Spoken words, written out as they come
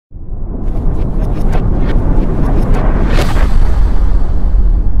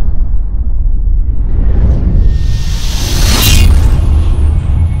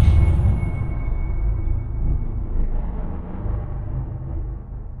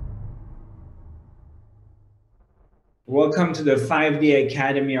Welcome to the 5D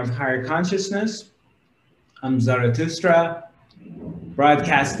Academy of Higher Consciousness. I'm Zarathustra,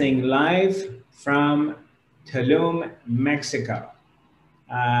 broadcasting live from Tulum, Mexico.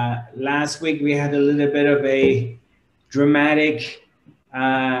 Last week we had a little bit of a dramatic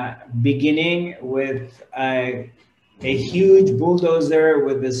beginning with a huge bulldozer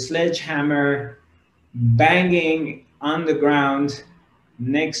with a sledgehammer banging on the ground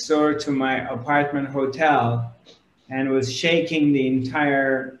next door to my apartment hotel, and was shaking the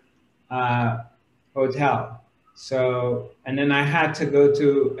entire hotel. So, and then I had to go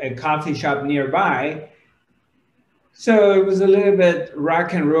to a coffee shop nearby. So it was a little bit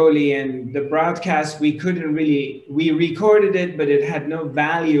rock and rolly, and the broadcast, we recorded it, but it had no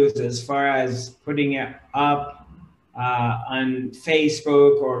values as far as putting it up on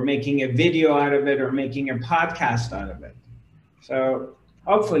Facebook or making a video out of it or making a podcast out of it. So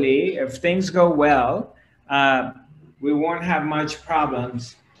hopefully, if things go well, we won't have much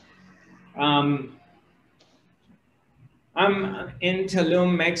problems. I'm in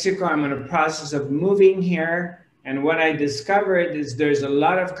Tulum, Mexico. I'm in the process of moving here. And what I discovered is there's a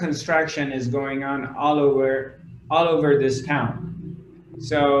lot of construction is going on all over this town.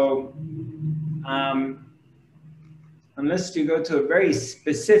 So unless you go to a very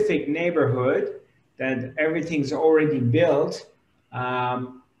specific neighborhood that everything's already built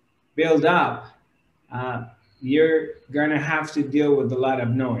up, you're gonna have to deal with a lot of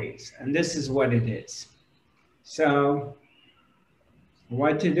noise, and this is what it is. So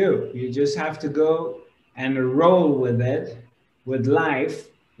what to do? You just have to go and roll with it, with life,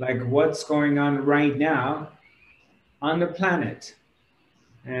 like what's going on right now on the planet.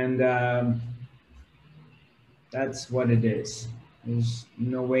 And that's what it is. There's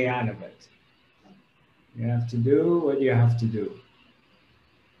no way out of it. You have to do what you have to do.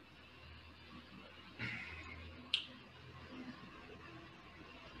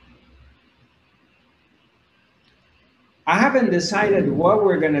 I haven't decided what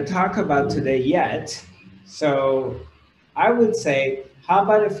we're going to talk about today yet. So I would say, how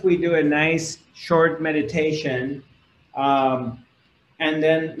about if we do a nice short meditation, and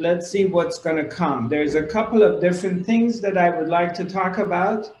then let's see what's going to come. There's a couple of different things that I would like to talk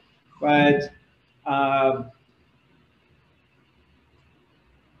about, but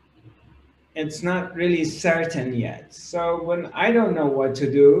it's not really certain yet. So when I don't know what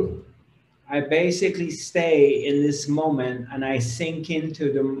to do, I basically stay in this moment and I sink in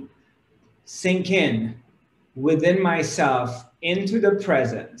within myself into the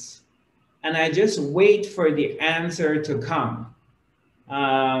presence, and I just wait for the answer to come.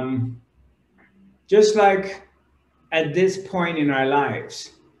 Just like at this point in our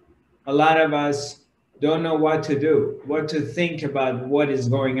lives, a lot of us don't know what to do, what to think about what is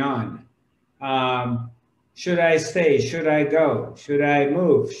going on. Should I stay? Should I go? Should I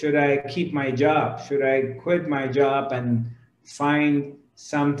move? Should I keep my job? Should I quit my job and find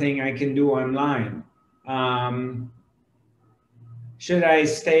something I can do online? Should I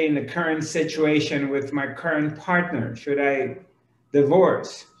stay in the current situation with my current partner? Should I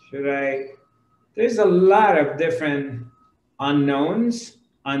divorce? There's a lot of different unknowns,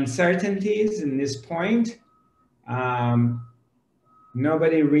 uncertainties in this point.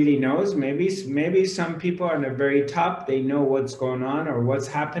 Nobody really knows. Maybe some people are on the very top, they know what's going on or what's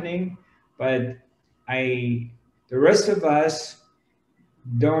happening, but the rest of us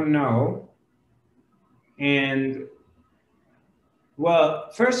don't know. And well,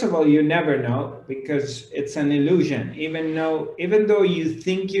 first of all, you never know because it's an illusion. Even though you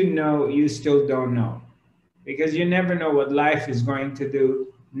think you know, you still don't know, because you never know what life is going to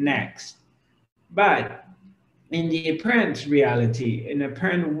do next. But in the apparent reality, in the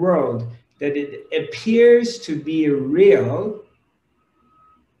apparent world, that it appears to be real,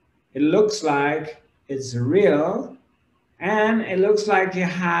 it looks like it's real, and it looks like you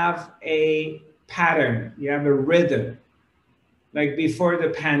have a pattern, you have a rhythm. Like before the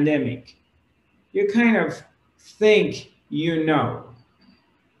pandemic, you kind of think you know,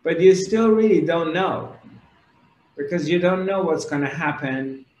 but you still really don't know, because you don't know what's going to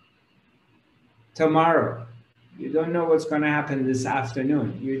happen tomorrow. You don't know what's going to happen this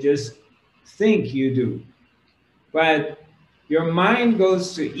afternoon. You just think you do. But your mind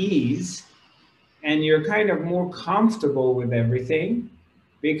goes to ease, and you're kind of more comfortable with everything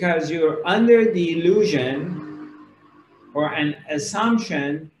because you're under the illusion or an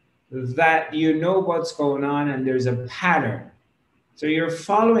assumption that you know what's going on and there's a pattern. So you're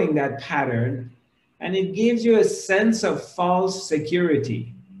following that pattern, and it gives you a sense of false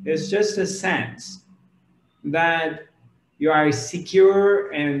security. It's just a sense that you are secure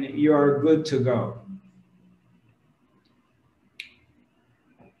and you are good to go.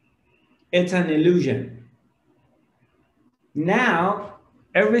 it's an illusion. Now,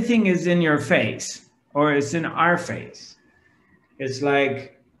 everything is in your face, or it's in our face. It's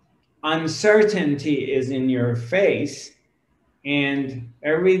like uncertainty is in your face, and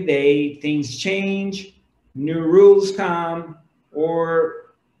every day things change, new rules come,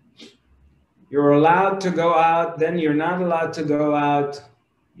 or you're allowed to go out, then you're not allowed to go out.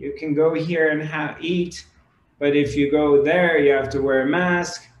 You can go here and eat, but if you go there, you have to wear a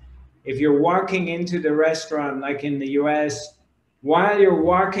mask. If you're walking into the restaurant, like in the US, while you're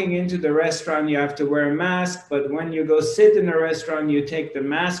walking into the restaurant, you have to wear a mask, but when you go sit in a restaurant, you take the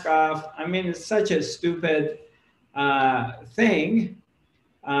mask off. I mean, it's such a stupid thing.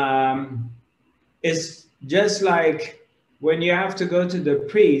 It's just like when you have to go to the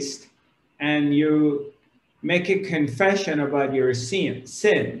priest and you make a confession about your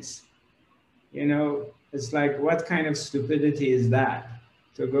sins. You know, it's like, what kind of stupidity is that?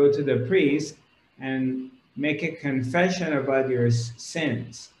 To go to the priest and make a confession about your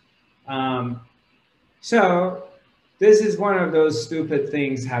sins. So this is one of those stupid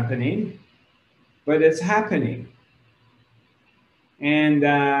things happening, but it's happening. And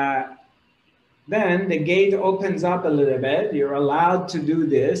then the gate opens up a little bit. You're allowed to do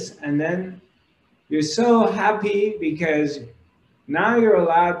this. And then you're so happy because now you're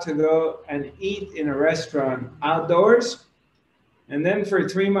allowed to go and eat in a restaurant outdoors. And then for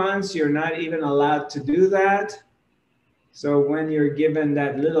 3 months, you're not even allowed to do that. So when you're given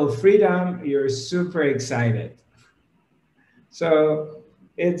that little freedom, you're super excited. So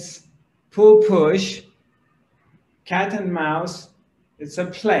it's pull push, cat and mouse. It's a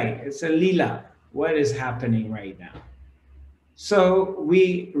play, it's a lila, what is happening right now. So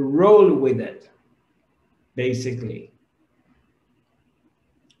we roll with it, basically.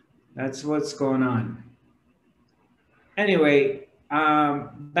 That's what's going on. Anyway,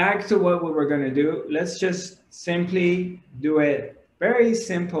 back to what we were going to do. Let's just simply do a very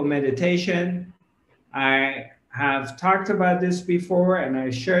simple meditation. I have talked about this before and I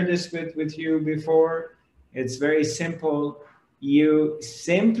shared this with you before. It's very simple. You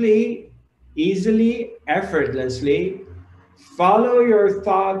simply, easily, effortlessly follow your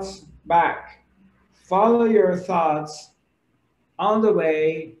thoughts back. Follow your thoughts all the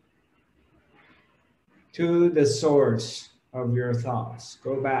way to the source of your thoughts.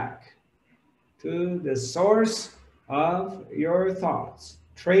 Go back to the source of your thoughts.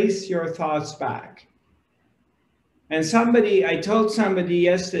 Trace your thoughts back. And I told somebody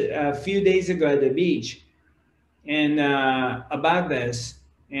yesterday, a few days ago at the beach, and about this,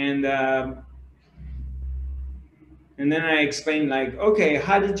 and then I explained, like, okay,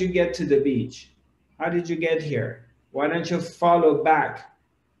 how did you get to the beach? How did you get here? Why don't you follow back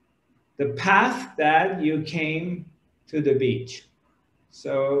the path that you came to the beach?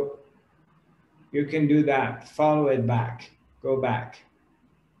 So you can do that. Follow it back. Go back.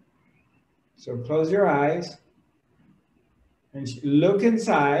 So close your eyes and look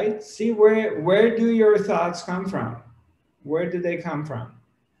inside. See where do your thoughts come from? Where do they come from?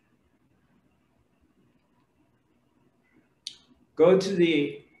 Go to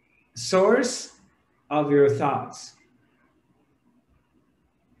the source of your thoughts.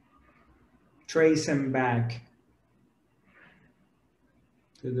 Trace them back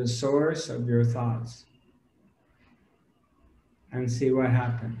to the source of your thoughts and see what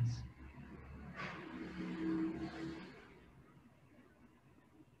happens.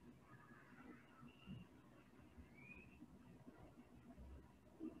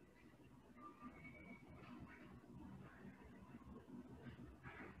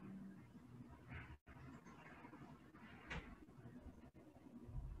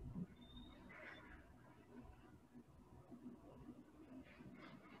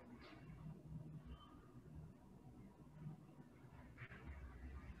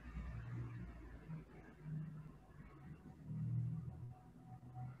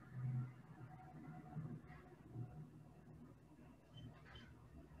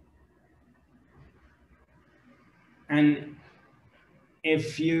 And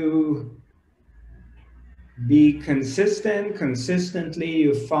if you be consistently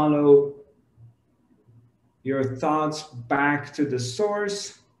you follow your thoughts back to the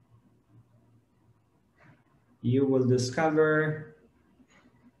source, you will discover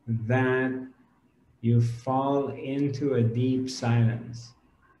that you fall into a deep silence.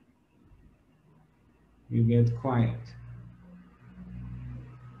 You get quiet.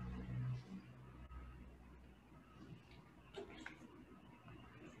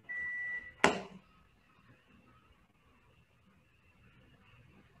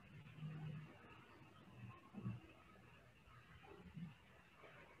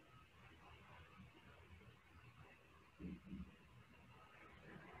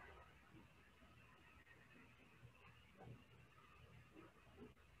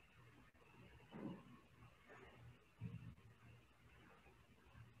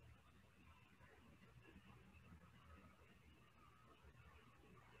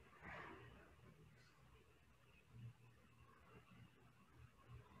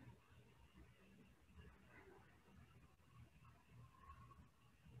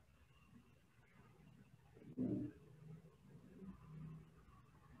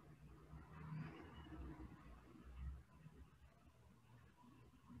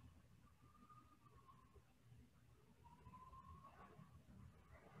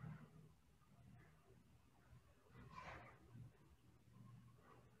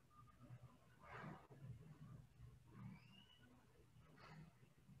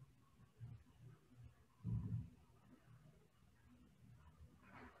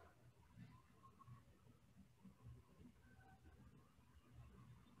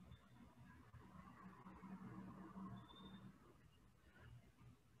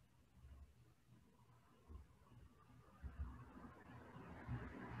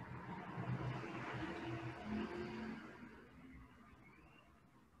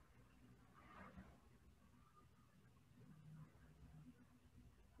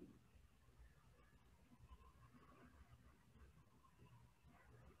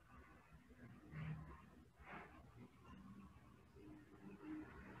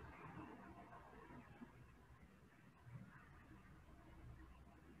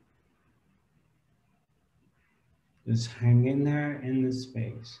 Just hang in there in the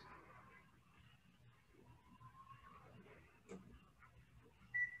space.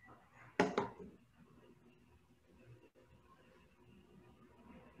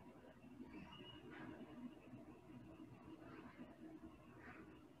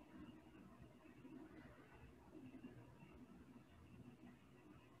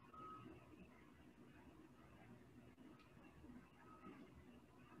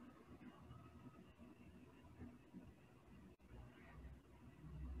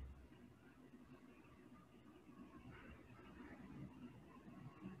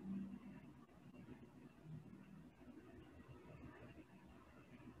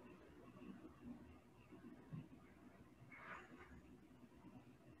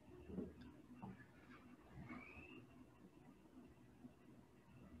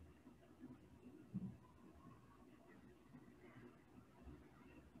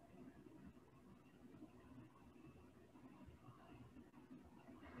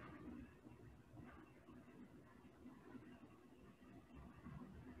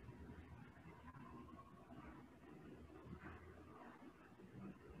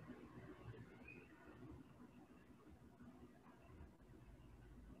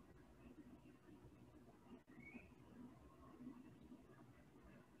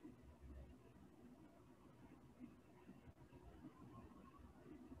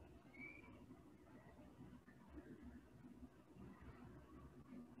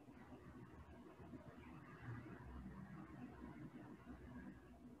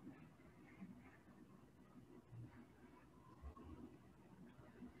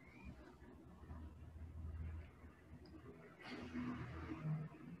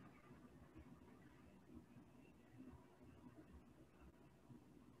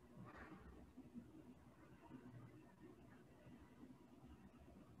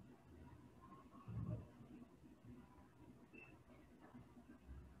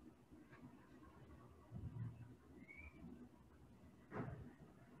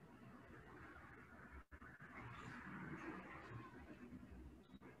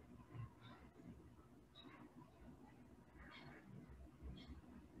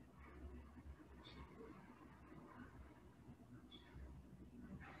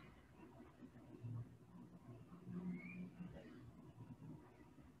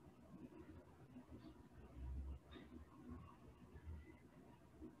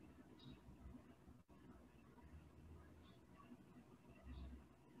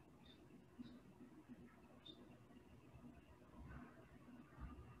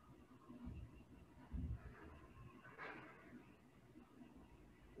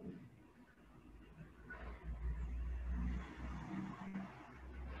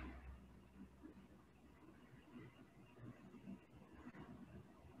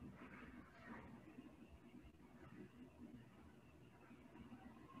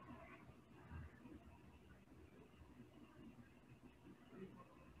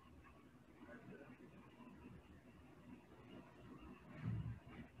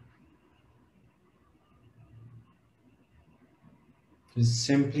 Just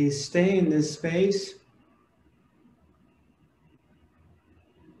simply stay in this space.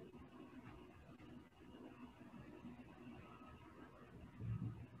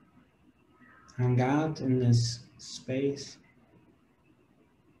 Hang out in this space.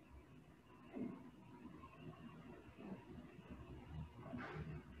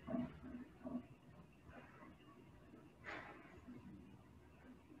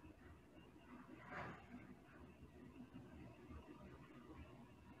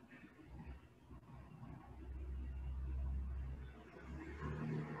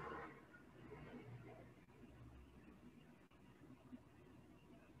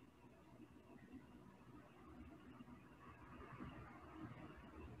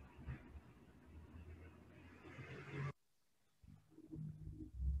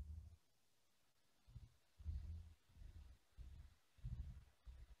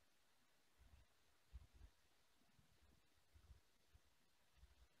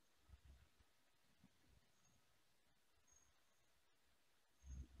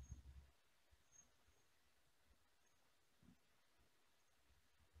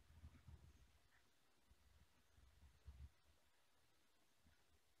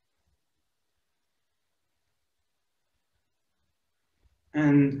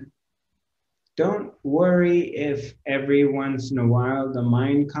 And don't worry if every once in a while the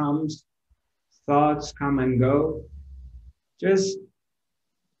mind comes, thoughts come and go. Just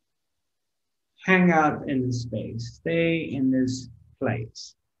hang out in the space, stay in this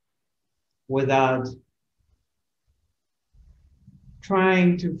place without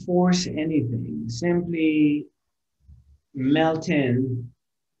trying to force anything. Simply melt in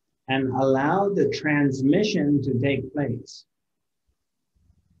and allow the transmission to take place.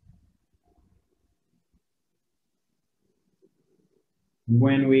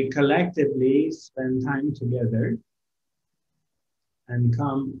 When we collectively spend time together and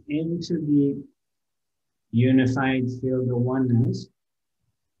come into the unified field of oneness,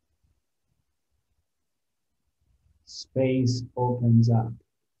 space opens up.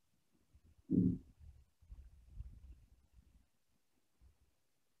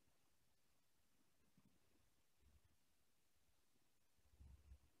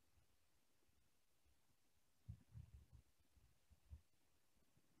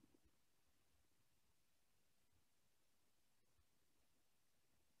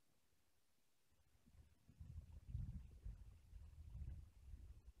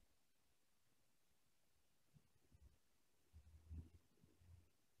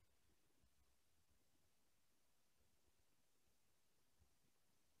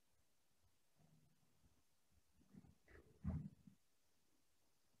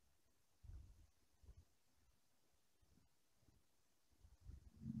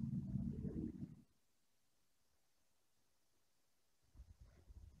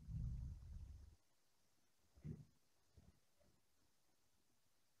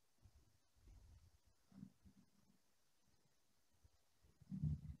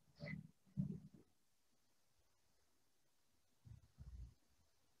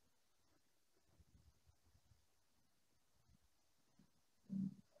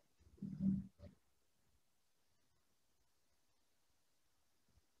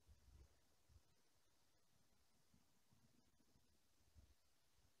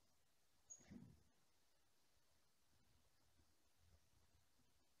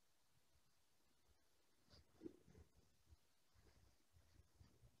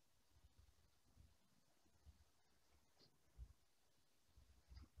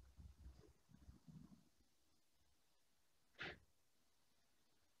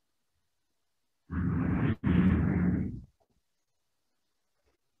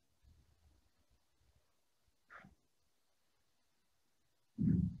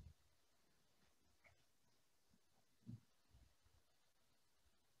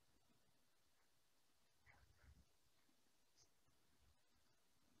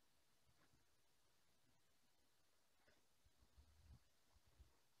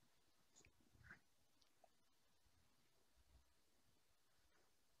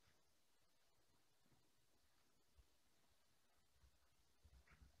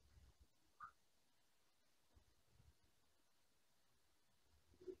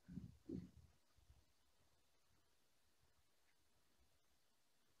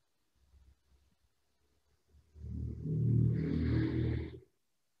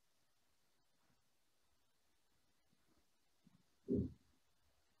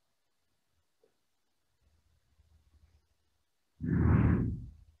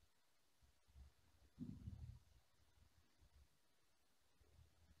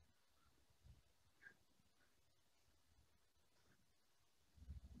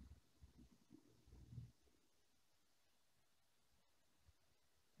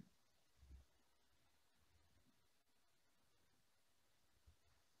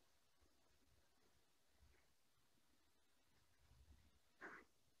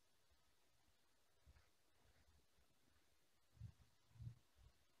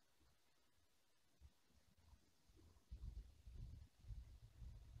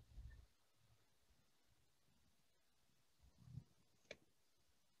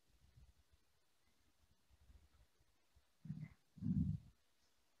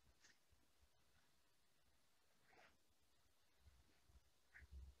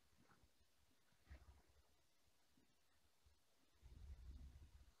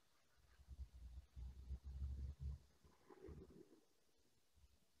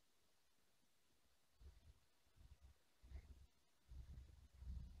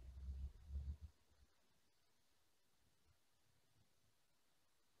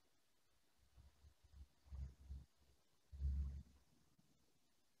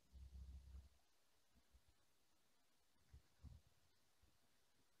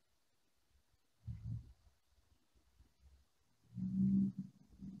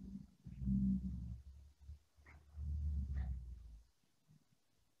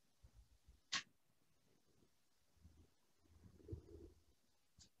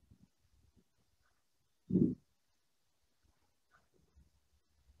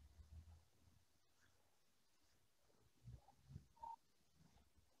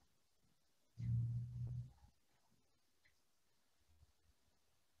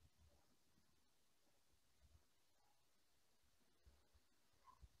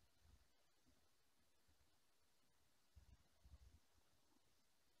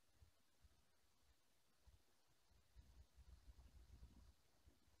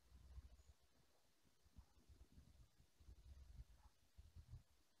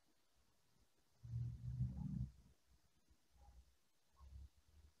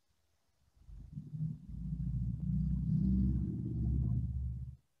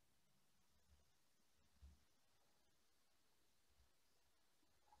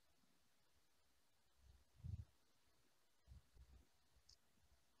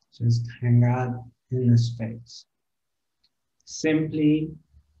 Just hang out in the space. Simply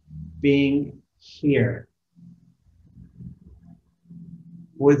being here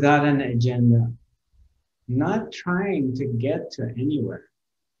without an agenda, not trying to get to anywhere,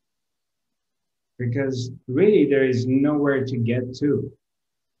 because really there is nowhere to get to.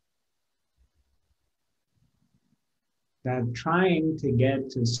 That trying to get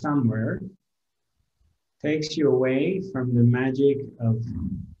to somewhere takes you away from the magic of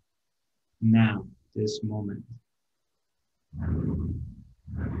now, this moment.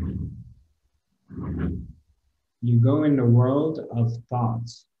 You go in the world of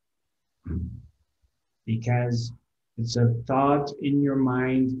thoughts because it's a thought in your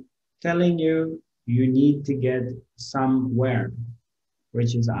mind telling you you need to get somewhere,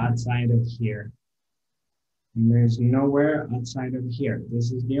 which is outside of here. And there's nowhere outside of here.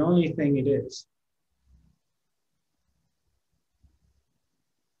 This is the only thing it is.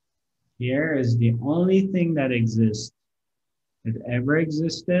 Here is the only thing that exists, that ever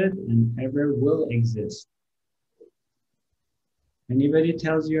existed and ever will exist. Anybody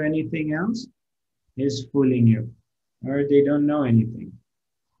tells you anything else is fooling you, or they don't know anything.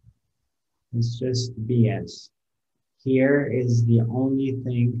 It's just BS. Here is the only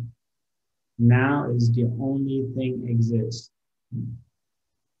thing, now is the only thing exists.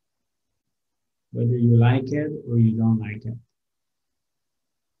 Whether you like it or you don't like it.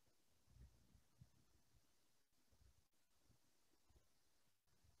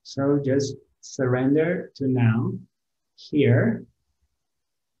 So just surrender to now, here.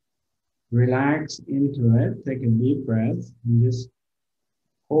 Relax into it, take a deep breath, and just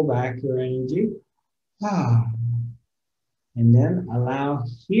pull back your energy. And then allow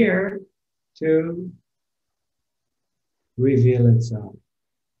here to reveal itself.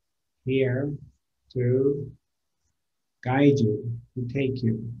 Here to guide you, to take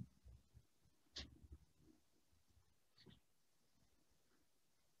you.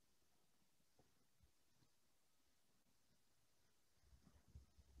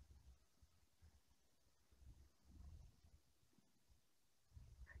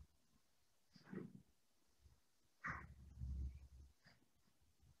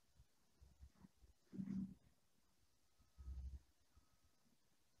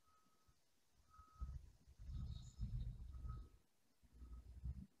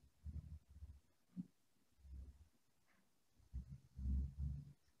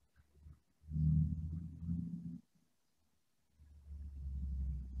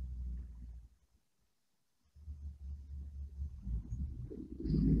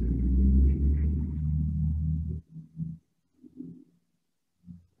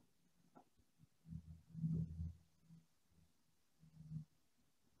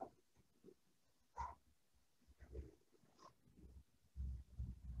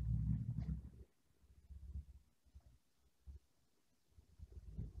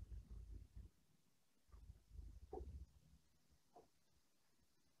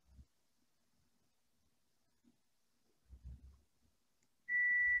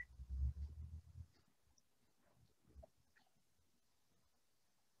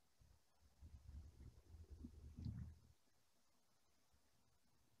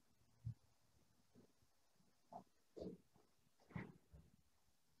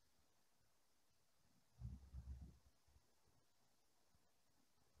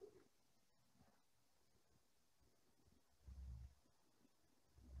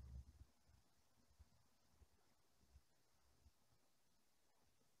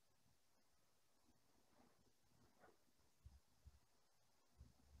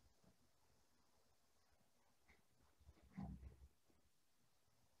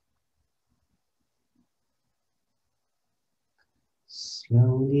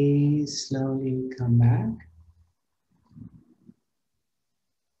 Slowly, slowly come back.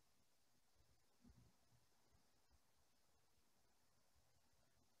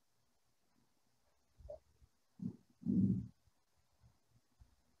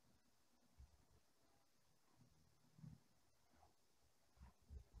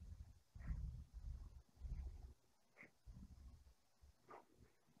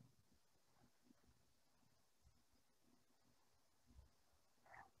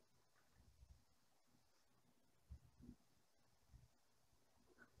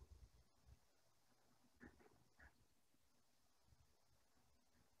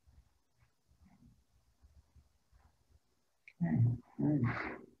 Okay, right.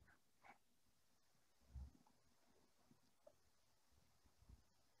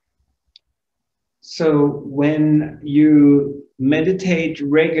 So when you meditate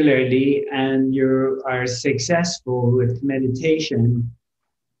regularly and you are successful with meditation,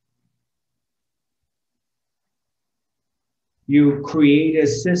 you create a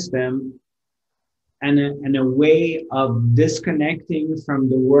system and a way of disconnecting from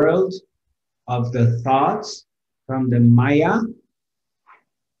the world of the thoughts, from the Maya,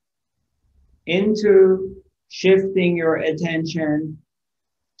 into shifting your attention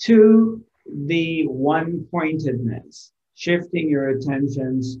to the one-pointedness, shifting your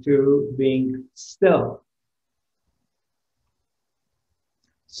attentions to being still.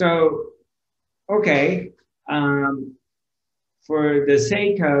 So, okay, for the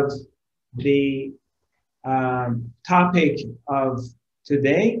sake of the topic of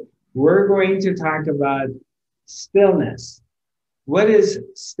today, we're going to talk about stillness. What is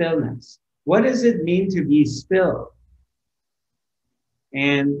stillness? What does it mean to be still?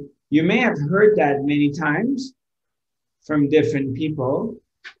 And you may have heard that many times from different people,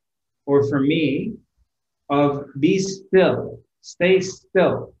 or from me, of be still, stay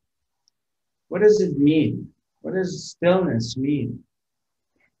still. What does it mean? What does stillness mean?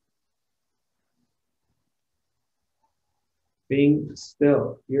 Being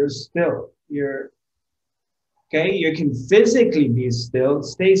still, you're, okay, you can physically be still,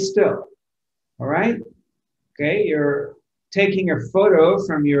 stay still, all right? Okay, you're taking a photo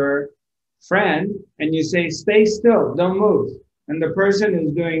from your friend and you say, stay still, don't move. And the person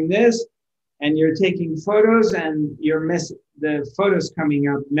is doing this and you're taking photos and the photos coming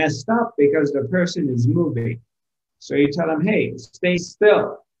up messed up because the person is moving. So you tell them, hey, stay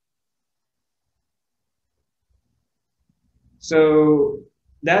still. So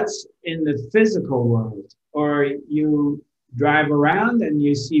that's in the physical world. Or you drive around and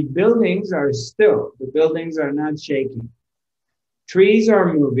you see buildings are still. The buildings are not shaking. Trees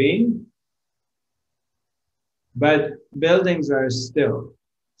are moving, but buildings are still.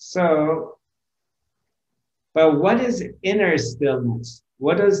 So, but what is inner stillness?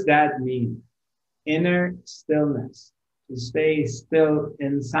 What does that mean? Inner stillness, to stay still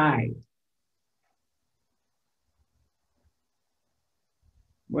inside.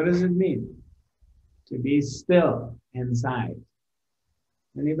 What does it mean to be still inside?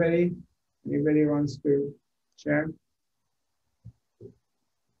 Anybody wants to share?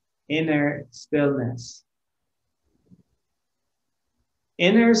 Inner stillness.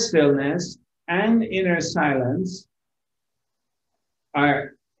 Inner stillness and inner silence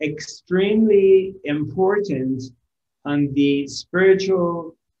are extremely important on the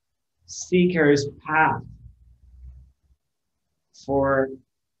spiritual seeker's path for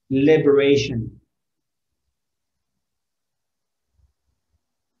liberation.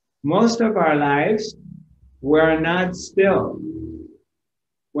 Most of our lives, we're not still.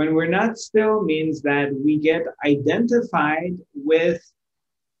 When we're not still means that we get identified with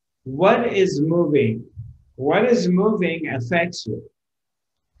what is moving. What is moving affects you.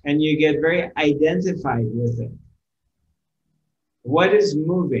 And you get very identified with it. What is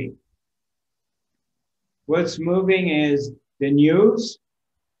moving? What's moving is the news.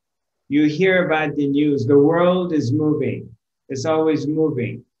 You hear about the news. The world is moving. It's always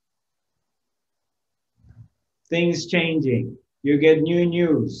moving. Things changing. You get new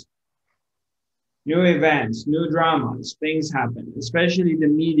news, new events, new dramas. Things happen, especially the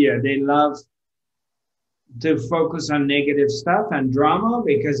media. They love to focus on negative stuff and drama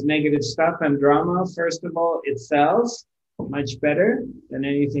because negative stuff and drama, first of all, it sells much better than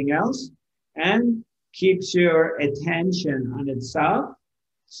anything else and keeps your attention on itself.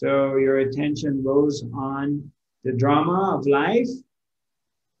 So your attention goes on the drama of life.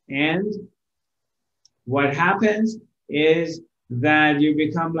 And what happens is that you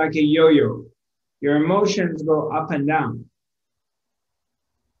become like a yo-yo. Your emotions go up and down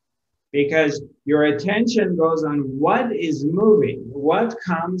because your attention goes on what is moving, what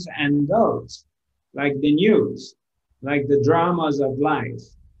comes and goes, like the news, like the dramas of life,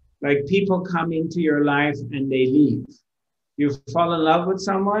 like people come into your life and they leave. You fall in love with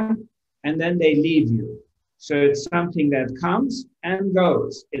someone and then they leave you. So it's something that comes and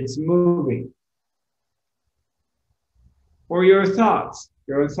goes. It's moving. Or your thoughts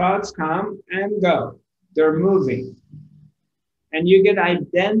come and go. They're moving. And you get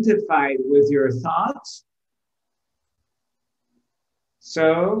identified with your thoughts.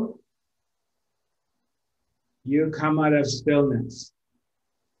 So you come out of stillness.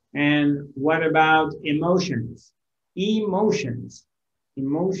 And what about emotions? Emotions,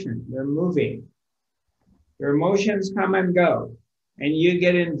 they're moving. Your emotions come and go. And you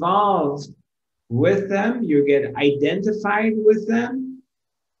get involved with them, you get identified with them.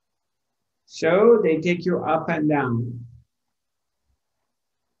 So they take you up and down.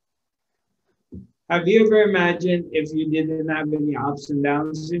 Have you ever imagined if you didn't have any ups and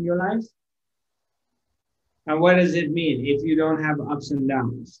downs in your life? And what does it mean if you don't have ups and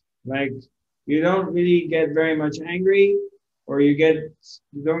downs? Like you don't really get very much angry, or you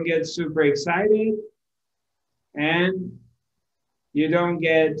don't get super excited, and you don't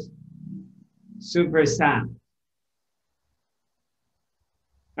get super sad.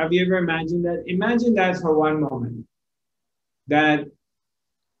 Have you ever imagined that? Imagine that for one moment. That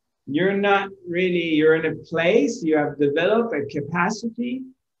you're not really, you're in a place, you have developed a capacity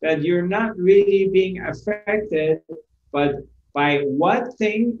that you're not really being affected, but by what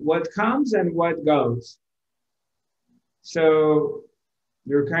comes and what goes. So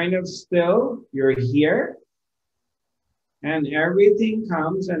you're kind of still, you're here, and everything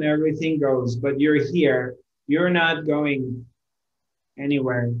comes and everything goes, but you're here. You're not going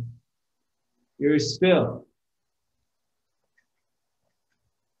anywhere. You're still.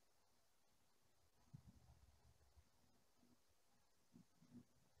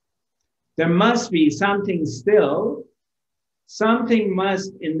 There must be something still. Something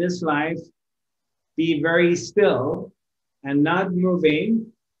must in this life be very still and not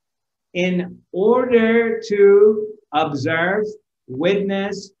moving in order to observe,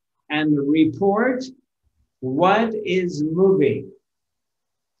 witness, and report what is moving.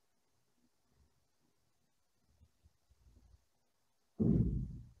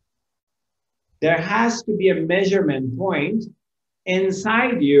 There has to be a measurement point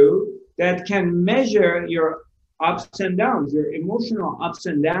inside you that can measure your ups and downs, your emotional ups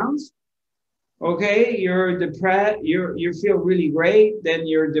and downs. Okay, you're depressed, you feel really great, then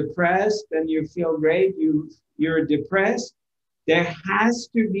you're depressed, then you feel great, you're depressed. There has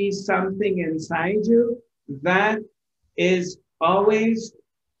to be something inside you that is always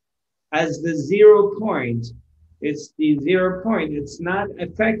as the 0 point. It's the 0 point. It's not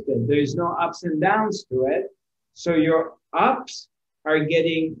affected. There's no ups and downs to it. So your ups are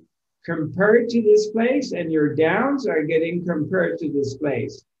getting compared to this place, and your downs are getting compared to this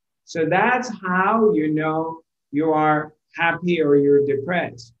place. So that's how you know you are happy or you're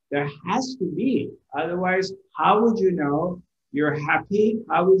depressed. There has to be. Otherwise, how would you know you're happy?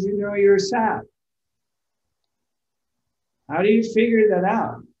 How would you know you're sad? How do you figure that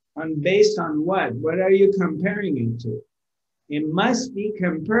out? Based on what? What are you comparing it to? It must be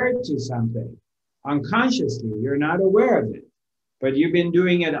compared to something. Unconsciously, you're not aware of it, but you've been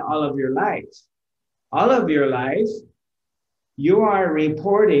doing it all of your life. All of your life, you are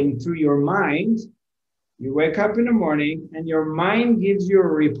reporting through your mind. You wake up in the morning and your mind gives you a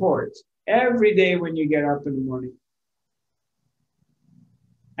report every day when you get up in the morning.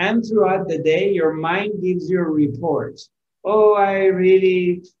 And throughout the day, your mind gives you a report. Oh, I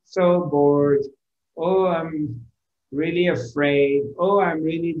really so bored. Oh, I'm really afraid. Oh, I'm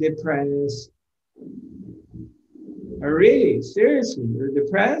really depressed. Really? Seriously, you're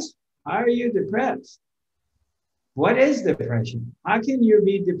depressed? How are you depressed? What is depression? How can you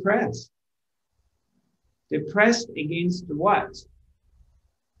be depressed? Depressed against what?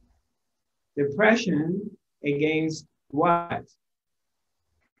 Depression against what?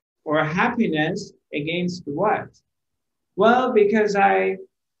 Or happiness against what? Well, because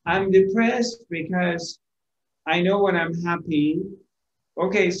I'm depressed because I know when I'm happy.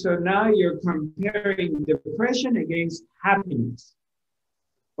 Okay, so now you're comparing depression against happiness.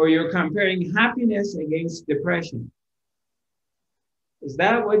 Or you're comparing happiness against depression. Is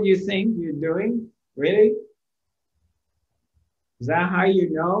that what you think you're doing? Really? Is that how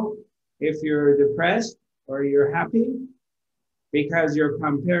you know if you're depressed or you're happy? Because you're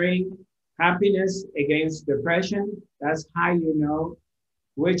comparing happiness against depression. That's how you know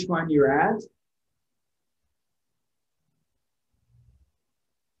which one you're at.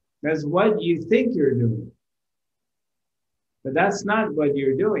 That's what you think you're doing. But that's not what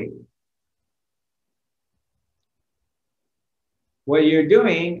you're doing. What you're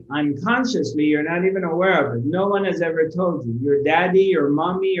doing unconsciously, you're not even aware of it. No one has ever told you. Your daddy, your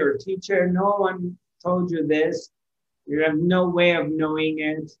mommy, your teacher, no one told you this. You have no way of knowing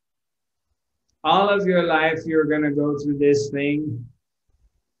it. All of your life, you're going to go through this thing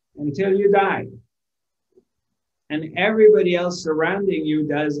until you die. And everybody else surrounding you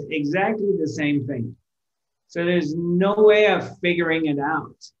does exactly the same thing. So there's no way of figuring it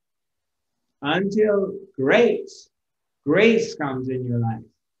out until grace comes in your life.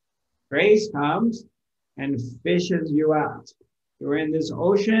 Grace comes and fishes you out. You're in this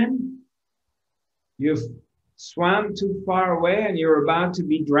ocean, you've swam too far away and you're about to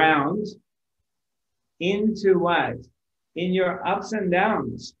be drowned into what? In your ups and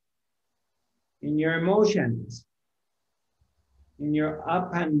downs, in your emotions, in your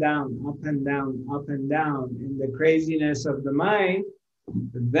up and down, up and down, up and down, in the craziness of the mind.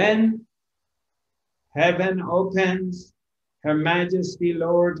 Then Heaven opens, Her Majesty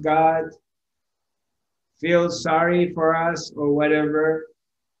Lord God feels sorry for us or whatever,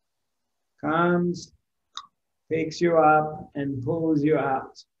 comes, picks you up and pulls you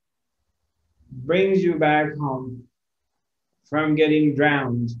out, brings you back home from getting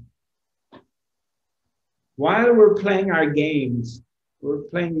drowned. While we're playing our games, we're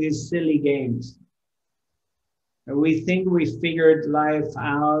playing these silly games. And we think we figured life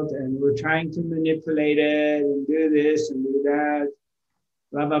out and we're trying to manipulate it and do this and do that,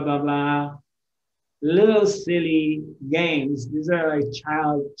 blah, blah, blah, blah. Little silly games. These are like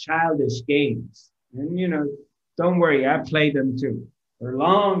childish games. And you know, don't worry, I played them too for a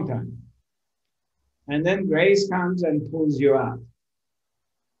long time. And then grace comes and pulls you out.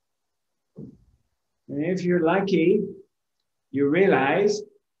 And if you're lucky, you realize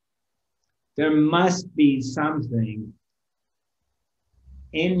there must be something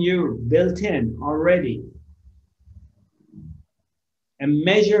in you, built in already, a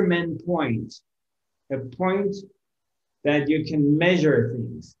measurement point, a point that you can measure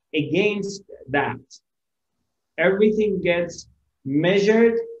things against that. Everything gets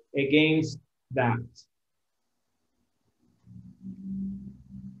measured against that.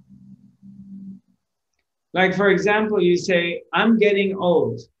 Like, for example, you say, I'm getting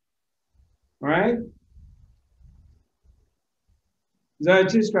old, all right?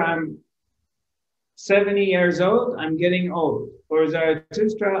 Zarathustra, I'm 70 years old, I'm getting old. Or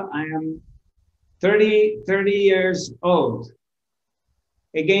Zarathustra, I am 30 years old.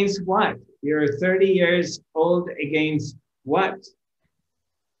 Against what? You're 30 years old against what?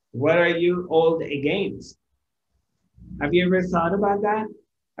 What are you old against? Have you ever thought about that?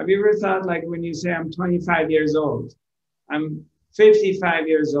 Have you ever thought, like, when you say I'm 25 years old, I'm 55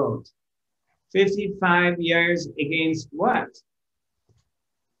 years old. 55 years against what?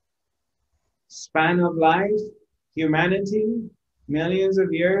 Span of life, humanity, millions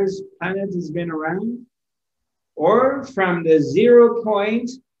of years, planet has been around? Or from the 0 point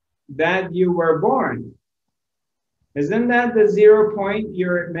that you were born? Isn't that the 0 point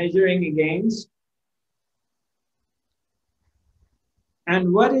you're measuring against?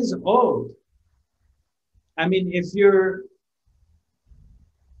 And what is old? I mean, if you're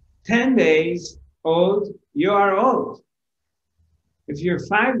 10 days old, you are old. If you're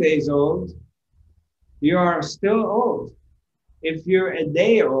 5 days old, you are still old. If you're a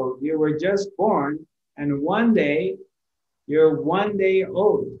day old, you were just born, and 1 day, you're 1 day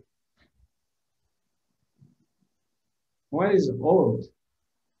old. What is old?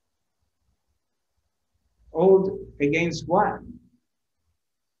 Old against what?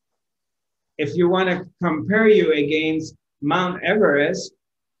 If you want to compare you against Mount Everest,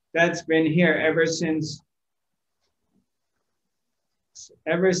 that's been here ever since,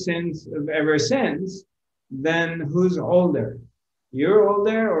 then who's older? You're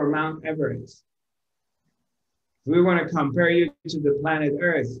older or Mount Everest? If we want to compare you to the planet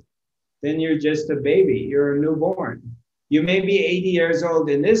Earth, then you're just a baby, you're a newborn. You may be 80 years old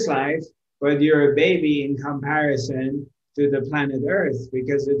in this life, but you're a baby in comparison to the planet Earth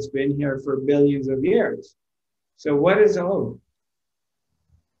because it's been here for billions of years. So what is old?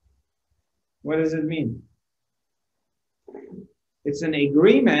 What does it mean? It's an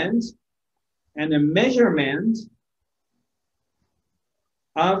agreement and a measurement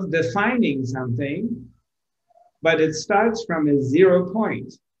of defining something, but it starts from a 0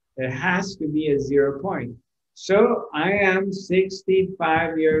 point. It has to be a 0 point. So I am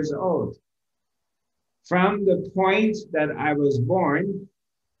 65 years old. From the point that I was born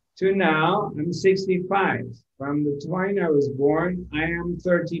to now, I'm 65. From the point I was born, I am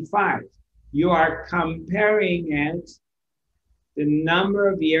 35. You are comparing it, the number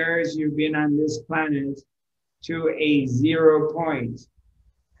of years you've been on this planet, to a 0 point.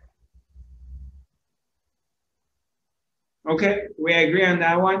 Okay, we agree on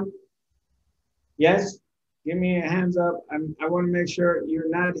that one? Yes? Give me a hands up. I want to make sure you're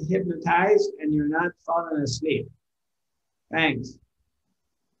not hypnotized and you're not falling asleep. Thanks.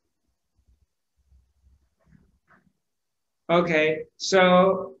 Okay,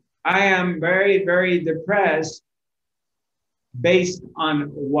 so I am very, very depressed based on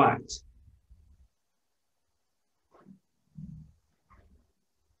what?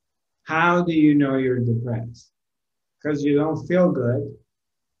 How do you know you're depressed? Because you don't feel good.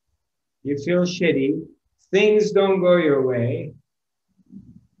 You feel shitty. Things don't go your way.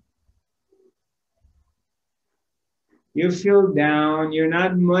 You feel down. You're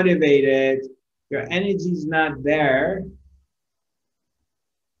not motivated. Your energy's not there.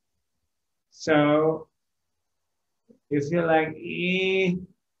 So you feel like,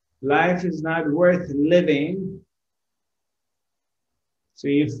 life is not worth living, so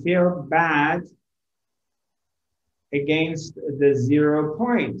you feel bad against the 0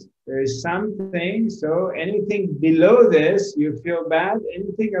 point. There is something, so anything below this, you feel bad.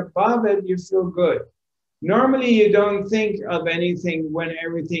 Anything above it, you feel good. Normally, you don't think of anything when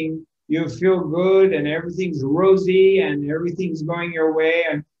everything, you feel good and everything's rosy and everything's going your way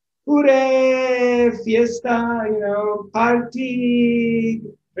and hooray, fiesta, you know, party,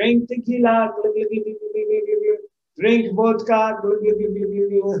 drink tequila, drink vodka,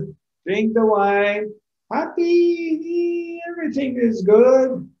 drink the wine, happy, everything is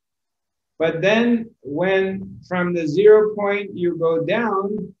good. But then when from the 0 point you go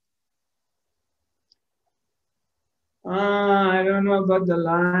down, I don't know about the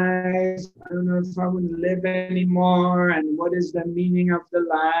life. I don't know if I will live anymore. And what is the meaning of the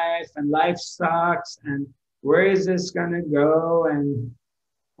life? And life sucks. And where is this going to go? And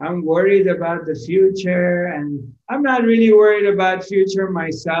I'm worried about the future. And I'm not really worried about future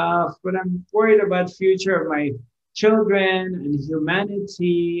myself, but I'm worried about future of my children and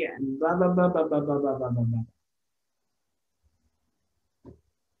humanity and blah, blah, blah, blah, blah, blah, blah, blah, blah, blah.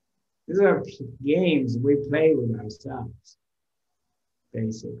 These are games we play with ourselves,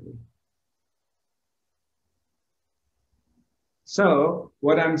 basically. So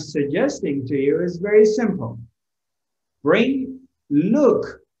what I'm suggesting to you is very simple.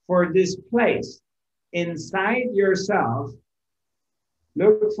 Look for this place inside yourself.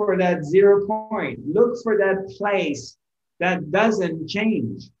 Look for that 0 point. Look for that place that doesn't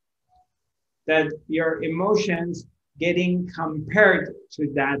change, that your emotions getting compared to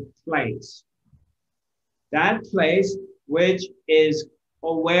that place. That place which is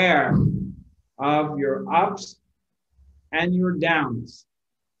aware of your ups and your downs.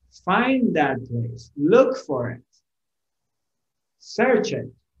 Find that place. Look for it. Search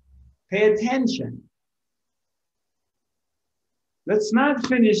it. Pay attention. Let's not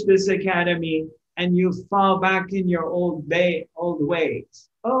finish this academy and you fall back in your old ways.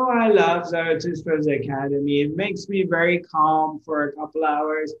 Oh, I love Zarathustra's Academy. It makes me very calm for a couple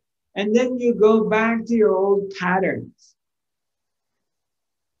hours. And then you go back to your old patterns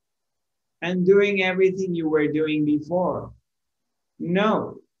and doing everything you were doing before.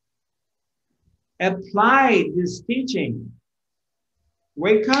 No. Apply this teaching.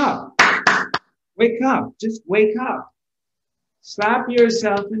 Wake up. Wake up. Just wake up. Slap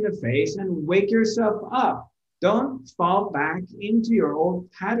yourself in the face and wake yourself up. Don't fall back into your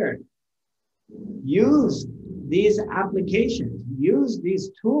old pattern. Use these applications. Use these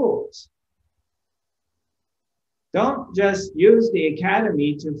tools. Don't just use the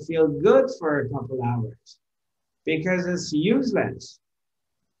academy to feel good for a couple hours, because it's useless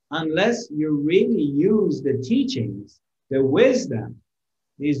unless you really use the teachings, the wisdom,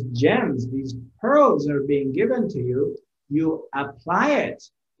 these gems, these pearls are being given to you. You apply it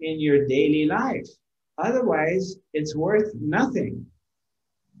in your daily life. Otherwise, it's worth nothing.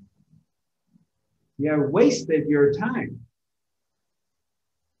 You have wasted your time.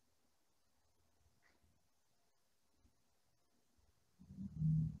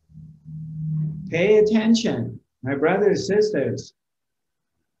 Pay attention, my brothers, sisters.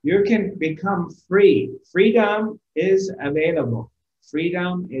 You can become free. Freedom is available.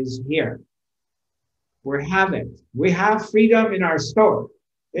 Freedom is here. We have it. We have freedom in our store.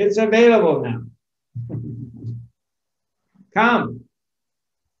 It's available now. Come.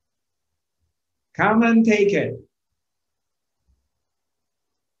 Come and take it.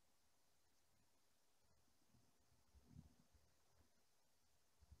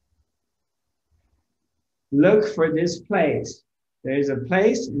 Look for this place. There is a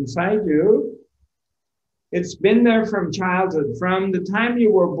place inside you. It's been there from childhood. From the time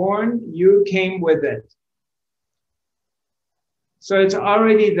you were born, you came with it. So it's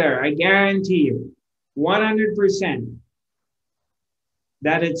already there. I guarantee you, 100%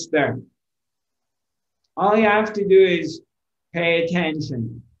 that it's there. All you have to do is pay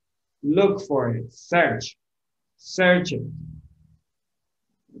attention. Look for it. Search. Search it.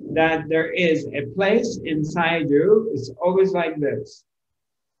 That there is a place inside you. It's always like this.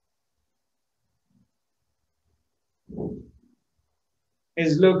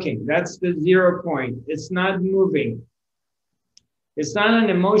 Is looking. That's the 0 point. It's not moving. It's not an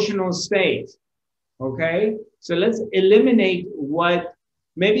emotional state. Okay? So let's eliminate what,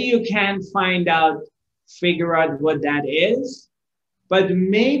 maybe you can't figure out what that is, but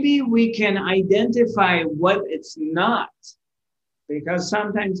maybe we can identify what it's not, because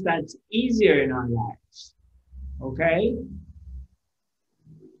sometimes that's easier in our lives. Okay?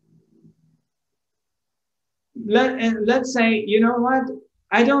 Let's say, you know what?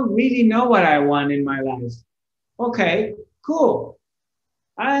 I don't really know what I want in my life. Okay, cool.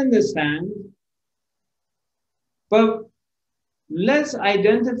 I understand. But let's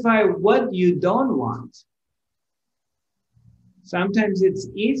identify what you don't want. Sometimes it's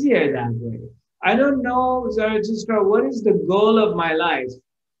easier that way. I don't know, Zarathustra, what is the goal of my life?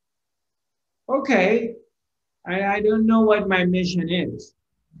 Okay, I don't know what my mission is.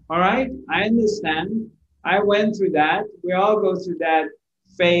 All right, I understand. I went through that. We all go through that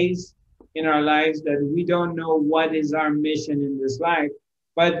phase in our lives that we don't know what is our mission in this life.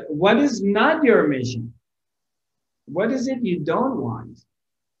 But what is not your mission? What is it you don't want?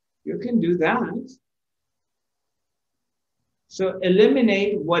 You can do that. So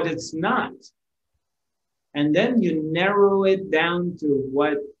eliminate what it's not. And then you narrow it down to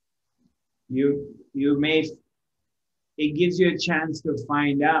what you may, it gives you a chance to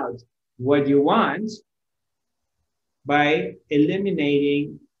find out what you want by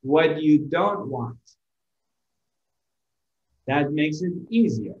eliminating what you don't want. That makes it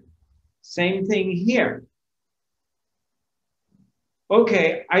easier. Same thing here.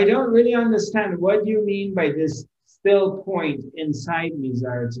 Okay, I don't really understand what you mean by this still point inside me,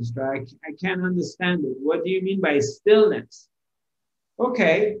 Zarathustra. I can't understand it. What do you mean by stillness?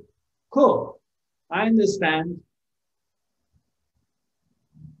 Okay, cool. I understand.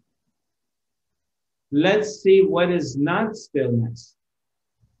 Let's see what is not stillness.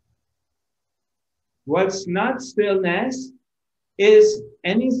 What's not stillness is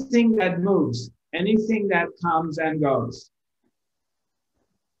anything that moves, anything that comes and goes.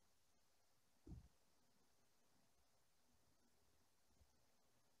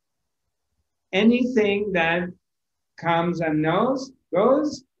 Anything that comes and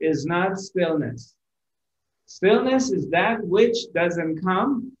goes is not stillness. Stillness is that which doesn't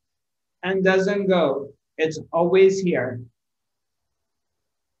come and doesn't go. It's always here.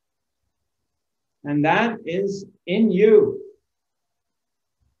 And that is in you.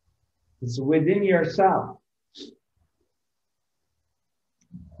 It's within yourself.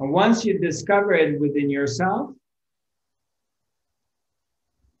 And once you discover it within yourself,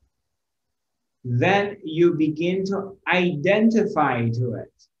 then you begin to identify to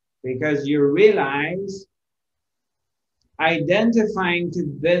it, because you realize identifying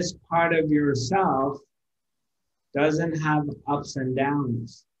to this part of yourself doesn't have ups and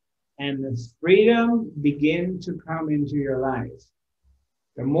downs, and the freedom begins to come into your life.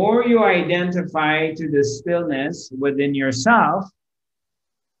 The more you identify to the stillness within yourself,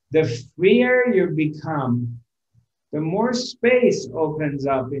 the freer you become, the more space opens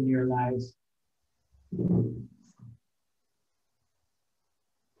up in your life.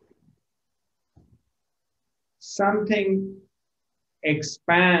 Something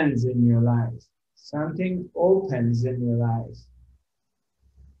expands in your life. Something opens in your life.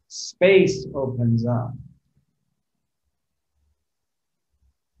 Space opens up.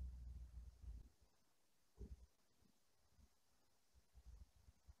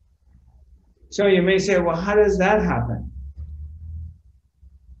 So you may say, well, how does that happen?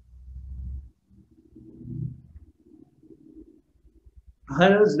 How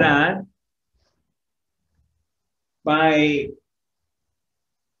does that? By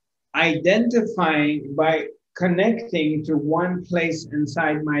identifying, by connecting to one place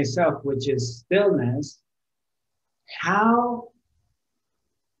inside myself, which is stillness. How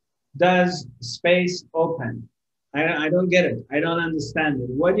does space open? I don't get it. I don't understand it.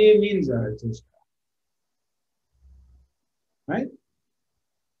 What do you mean, Zarathustra? Right?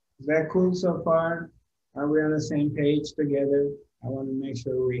 Is that cool so far? Are we on the same page together? I want to make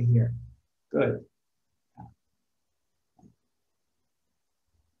sure we're here. Good.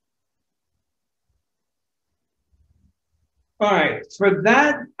 All right, for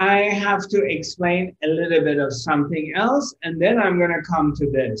that, I have to explain a little bit of something else, and then I'm going to come to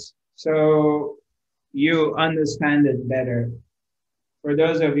this so you understand it better. For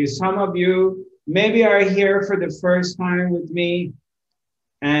those of you, some of you maybe are here for the first time with me,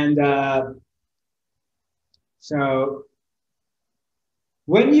 and so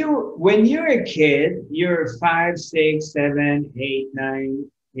when you're a kid, you're 5, 6, 7, 8,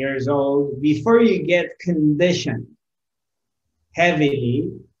 9 years old, before you get conditioned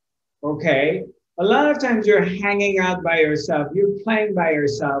heavily, okay? A lot of times you're hanging out by yourself, you're playing by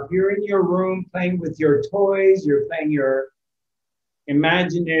yourself, you're in your room playing with your toys, you're playing your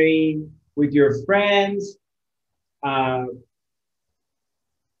imaginary with your friends,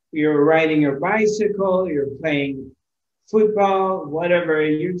 you're riding your bicycle, you're playing football, whatever,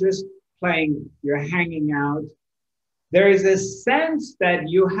 you're just playing, you're hanging out. There is a sense that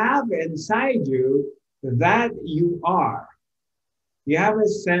you have inside you that you are. You have a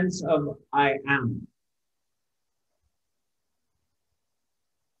sense of I am.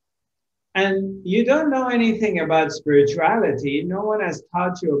 And you don't know anything about spirituality. No one has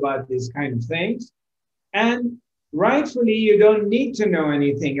taught you about these kind of things. And rightfully, you don't need to know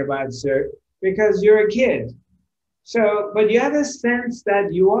anything about it because you're a kid. So, but you have a sense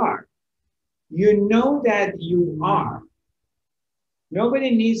that you are. You know that you are.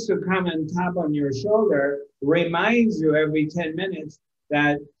 Nobody needs to come and tap on your shoulder, reminds you every 10 minutes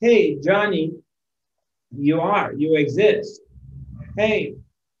that, hey, Johnny, you exist. Hey,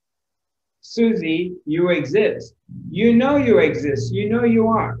 Susie, you exist. You exist. You know you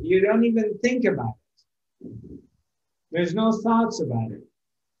are. You don't even think about it. There's no thoughts about it.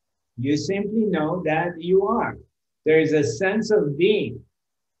 You simply know that you are. There is a sense of being.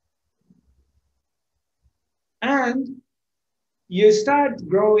 And you start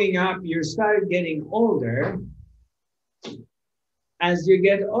growing up, you start getting older. As you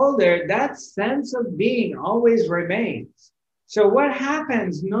get older, that sense of being always remains. So what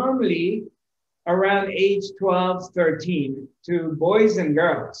happens normally around age 12, 13 to boys and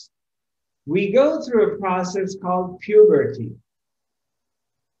girls? We go through a process called puberty.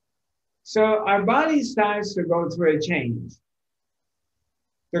 So our body starts to go through a change.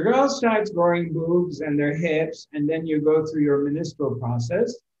 The girl starts growing boobs and their hips, and then you go through your menstrual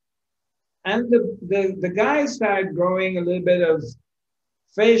process. And the guys start growing a little bit of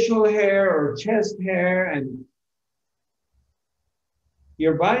facial hair or chest hair, and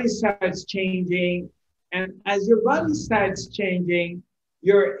your body starts changing. And as your body starts changing,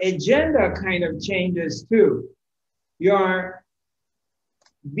 your agenda kind of changes too.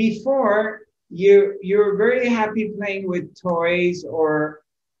 Before you're very happy playing with toys or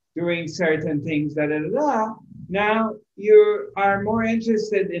doing certain things, Now you are more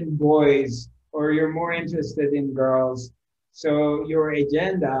interested in boys or you're more interested in girls. So your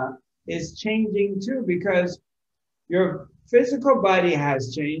agenda is changing too because your physical body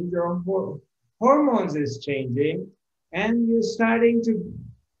has changed, your hormones is changing, and you're starting to,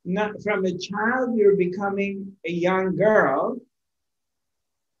 not from a child, you're becoming a young girl.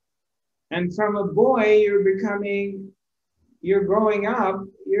 And from a boy, you're growing up,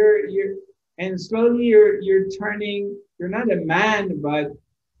 and slowly you're turning, you're not a man, but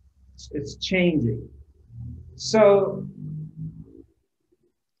it's changing. So,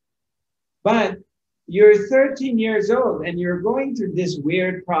 but you're 13 years old and you're going through this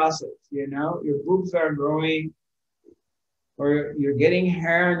weird process, your boobs are growing or you're getting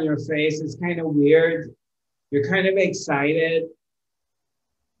hair on your face. It's kind of weird. You're kind of excited.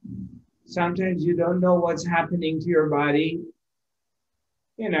 Sometimes you don't know what's happening to your body.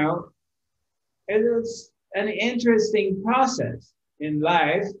 It's an interesting process in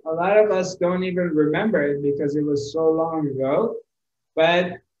life. A lot of us don't even remember it because it was so long ago.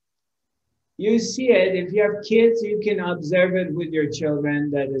 But you see it. If you have kids, you can observe it with your children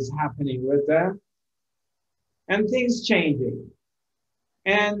that is happening with them. And things changing.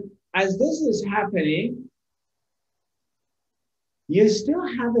 And as this is happening, you still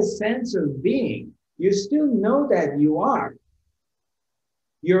have a sense of being. You still know that you are.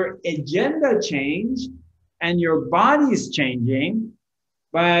 Your agenda changed and your body's changing,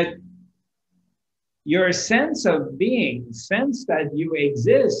 but your sense of being, sense that you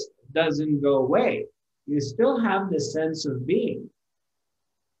exist, doesn't go away. You still have the sense of being.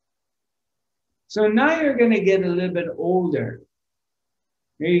 So now you're going to get a little bit older.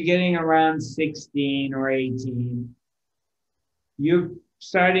 You're getting around 16 or 18. You're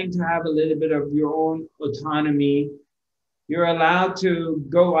starting to have a little bit of your own autonomy. You're allowed to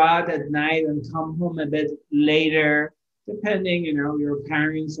go out at night and come home a bit later, depending, your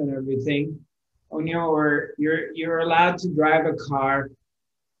parents and everything. Or you're allowed to drive a car.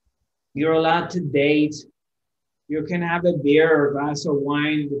 You're allowed to date. You can have a beer or a glass of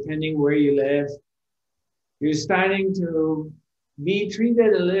wine, depending where you live. You're starting to be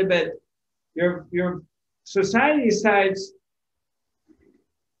treated a little bit. Your society starts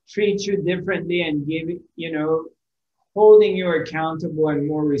treat you differently and holding you accountable and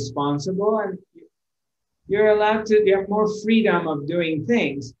more responsible. And you have more freedom of doing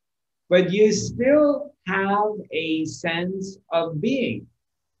things, but you still have a sense of being.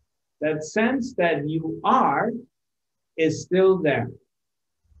 That sense that you are is still there.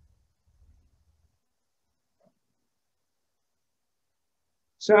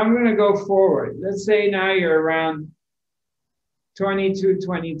 So I'm going to go forward. Let's say now you're around 22,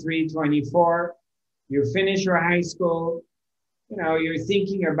 23, 24. You finish your high school. You're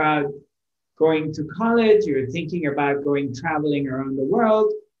thinking about going to college. You're thinking about traveling around the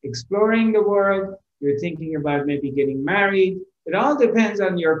world, exploring the world. You're thinking about maybe getting married. It all depends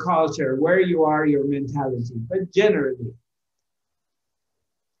on your culture, where you are, your mentality. But generally,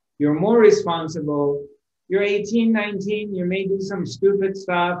 you're more responsible. You're 18, 19, you may do some stupid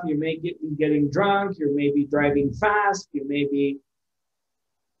stuff. You may be getting drunk. You may be driving fast. You may be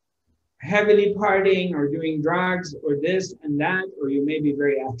heavily partying or doing drugs or this and that, or you may be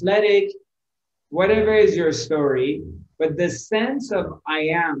very athletic. Whatever is your story, but the sense of I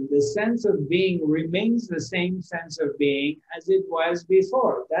am, the sense of being remains the same sense of being as it was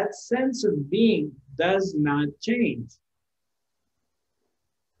before. That sense of being does not change.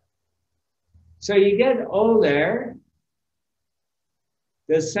 So you get older,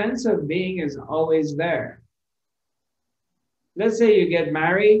 the sense of being is always there. Let's say you get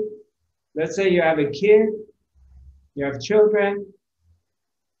married. Let's say you have a kid, you have children,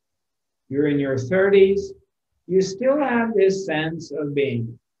 you're in your 30s, you still have this sense of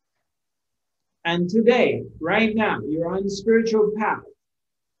being. And today, right now, you're on a spiritual path.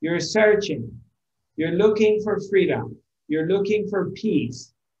 You're searching. You're looking for freedom. You're looking for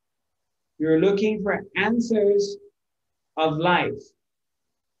peace. You're looking for answers of life.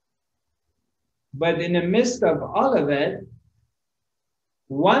 But in the midst of all of it,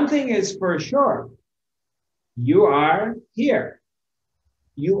 one thing is for sure. You are here.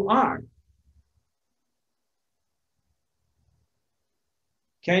 You are.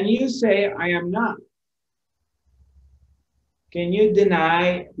 Can you say, I am not? Can you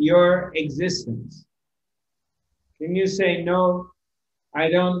deny your existence? Can you say, no,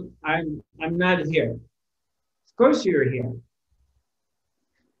 I'm not here? Of course you're here.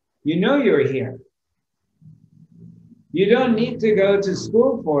 You know you're here. You don't need to go to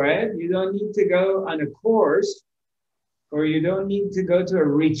school for it. You don't need to go on a course, or you don't need to go to a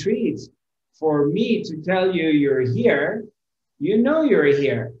retreat for me to tell you you're here. You know you're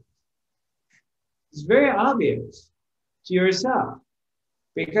here. It's very obvious to yourself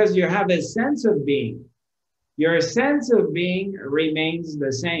because you have a sense of being. Your sense of being remains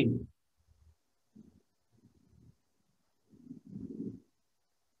the same.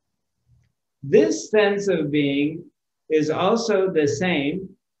 This sense of being is also the same.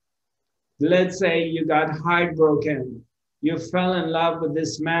 Let's say you got heartbroken. You fell in love with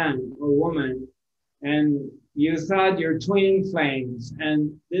this man or woman, and you thought you're twin flames,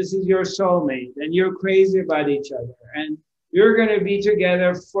 and this is your soulmate, and you're crazy about each other, and you're going to be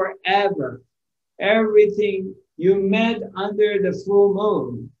together forever. Everything you met under the full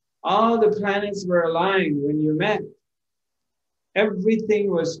moon, all the planets were aligned when you met. Everything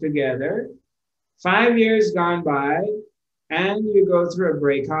was together. 5 years gone by, and you go through a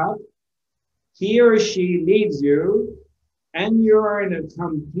breakup. He or she leaves you, and you're in a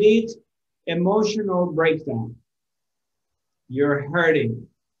complete emotional breakdown. You're hurting.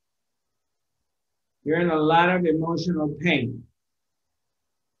 You're in a lot of emotional pain.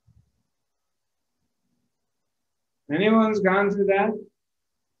 Anyone's gone through that?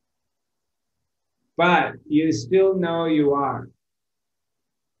 But you still know you are.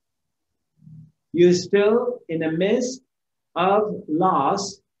 You're still in the midst of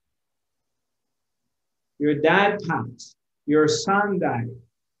loss. Your dad passed. Your son died.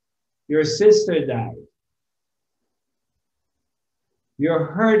 Your sister died. You're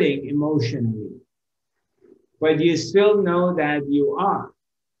hurting emotionally. But you still know that you are.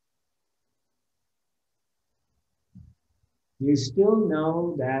 You still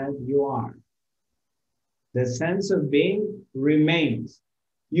know that you are. The sense of being remains.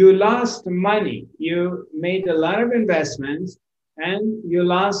 You lost money. You made a lot of investments and you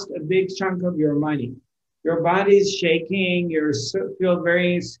lost a big chunk of your money. Your body's shaking. You feel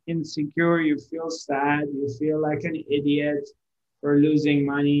very insecure. You feel sad. You feel like an idiot for losing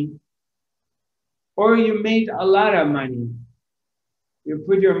money. Or you made a lot of money. You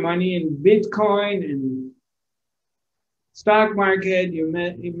put your money in Bitcoin and stock market. You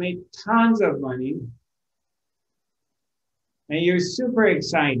made tons of money. And you're super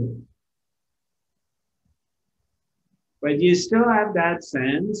excited. But you still have that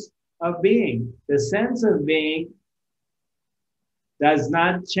sense of being. The sense of being does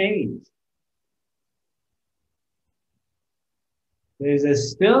not change. There's a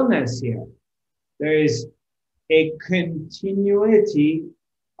stillness here. There is a continuity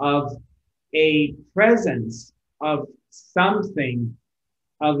of a presence of something,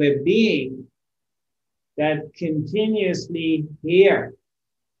 of a being that continuously here.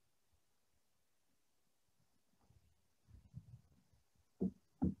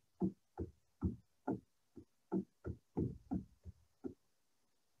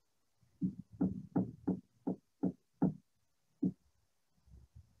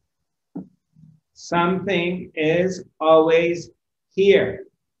 Something is always here.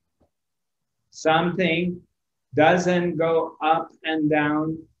 Something doesn't go up and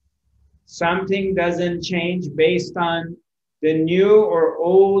down. Something doesn't change based on the new or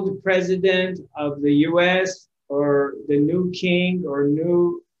old president of the US or the new king or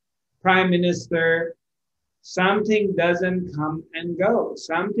new prime minister. Something doesn't come and go.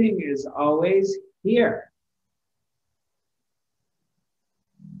 Something is always here.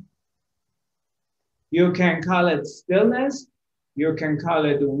 You can call it stillness. You can call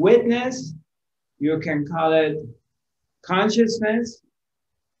it witness. You can call it consciousness.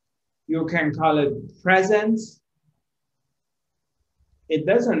 You can call it presence. It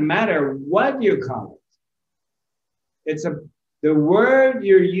doesn't matter what you call it. The word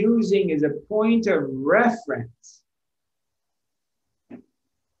you're using is a point of reference.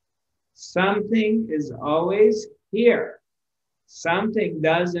 Something is always here. Something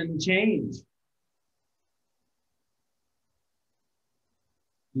doesn't change.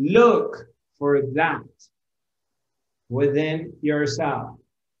 Look for that within yourself.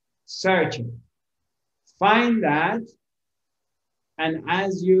 Search it. Find that, and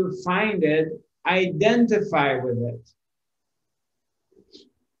as you find it, identify with it.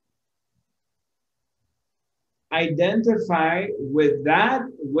 Identify with that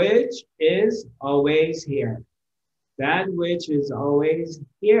which is always here. That which is always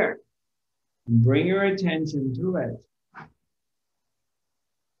here. Bring your attention to it.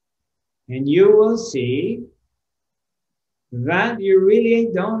 And you will see that you really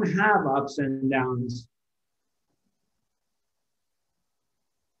don't have ups and downs.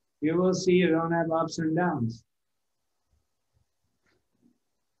 You will see you don't have ups and downs.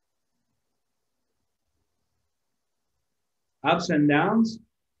 Ups and downs,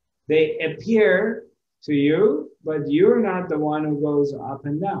 they appear to you, but you're not the one who goes up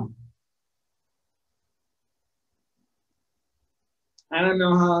and down. I don't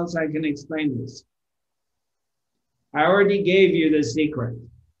know how else I can explain this. I already gave you the secret.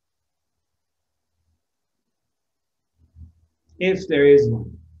 If there is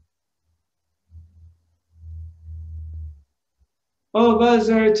one. Oh, but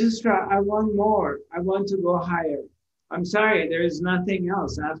Zarathustra, I want more. I want to go higher. I'm sorry, there is nothing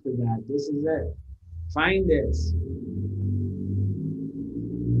else after that. This is it. Find this.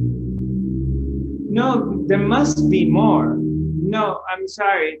 No, there must be more. No, I'm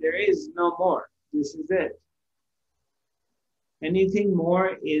sorry, there is no more. This is it. Anything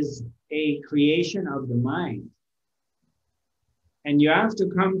more is a creation of the mind. And you have to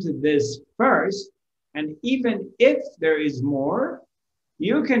come to this first. And even if there is more,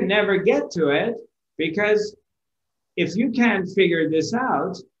 you can never get to it, because if you can't figure this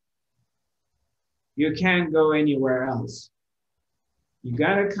out, you can't go anywhere else. You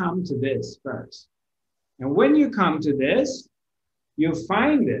got to come to this first. And when you come to this, you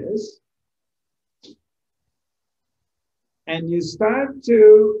find this, and you start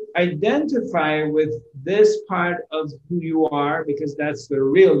to identify with this part of who you are, because that's the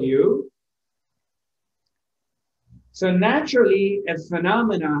real you. So naturally, a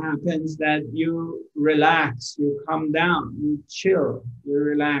phenomena happens that you relax, you come down, you chill, you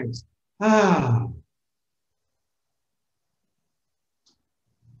relax.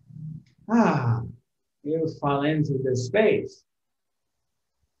 You fall into this space.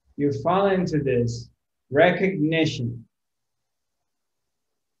 You fall into this recognition.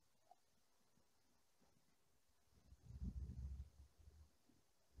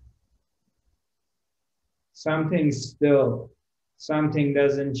 Something's still, something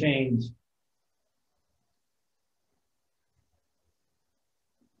doesn't change.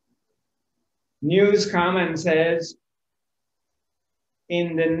 News comment says,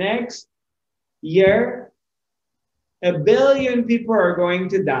 in the next year, 1 billion people are going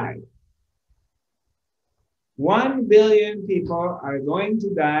to die. 1 billion people are going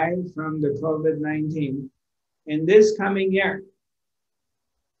to die from the COVID-19 in this coming year.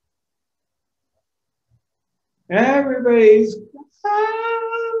 Everybody's,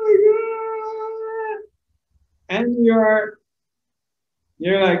 oh my God. And you're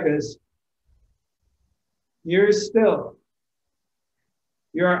like this. You're still.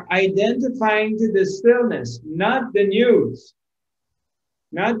 You're identifying to the stillness, not the news.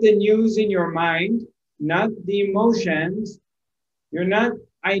 Not the news in your mind, not the emotions. You're not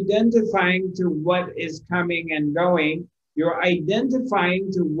identifying to what is coming and going. You're identifying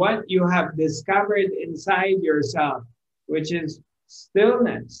to what you have discovered inside yourself, which is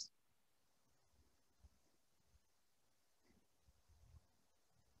stillness.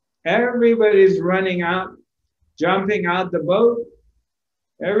 Everybody's running out, jumping out the boat.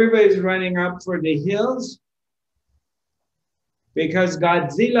 Everybody's running up for the hills because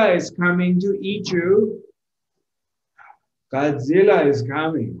Godzilla is coming to eat you. Godzilla is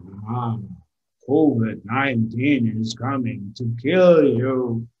coming. Ah, COVID-19 is coming to kill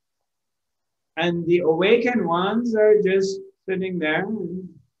you. And the awakened ones are just sitting there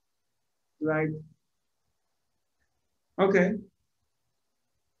like, okay.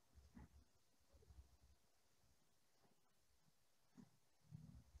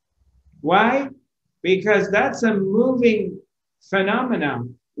 Why? Because that's a moving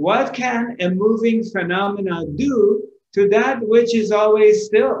phenomenon. What can a moving phenomena do to that which is always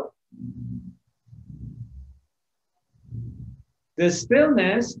still? The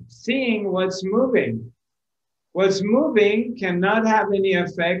stillness, seeing what's moving. What's moving cannot have any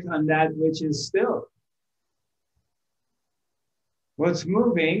effect on that which is still. What's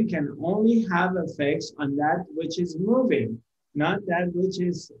moving can only have effects on that which is moving, not that which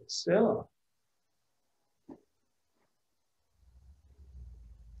is still.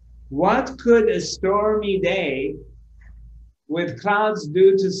 What could a stormy day with clouds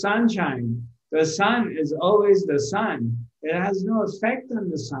do to sunshine? The sun is always the sun. It has no effect on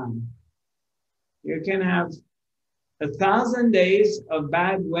the sun. You can have 1,000 days of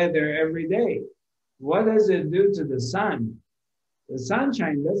bad weather every day. What does it do to the sun? The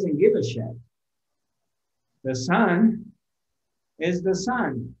sunshine doesn't give a shit. The sun is the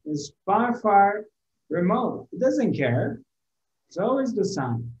sun. It's far, far remote. It doesn't care. It's always the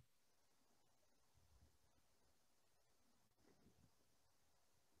sun.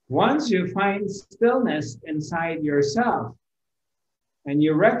 Once you find stillness inside yourself and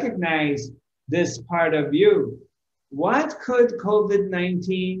you recognize this part of you, what could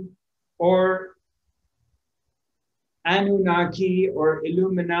COVID-19 or Anunnaki or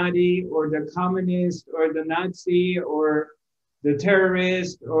Illuminati or the communist or the Nazi or the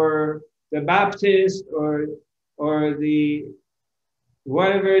terrorist or the Baptist or the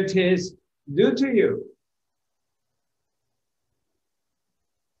whatever it is do to you?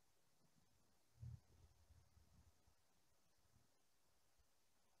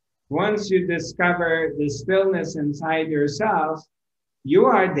 Once you discover the stillness inside yourself, you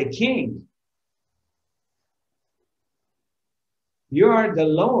are the king. You are the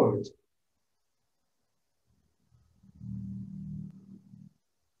Lord.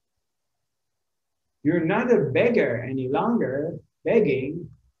 You're not a beggar any longer, begging.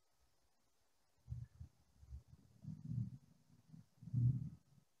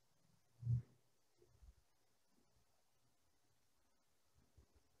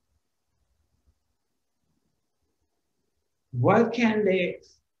 What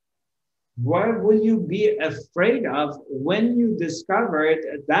will you be afraid of when you discover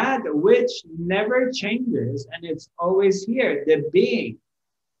it, that which never changes and it's always here, the being,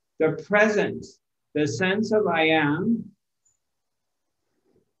 the presence, the sense of I am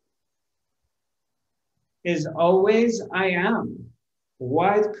is always I am.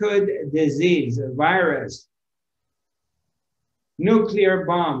 What could disease, virus, nuclear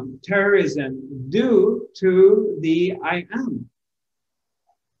bomb, terrorism do to the I am?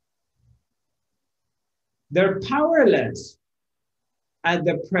 They're powerless at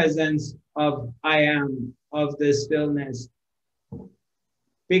the presence of I am, of the stillness,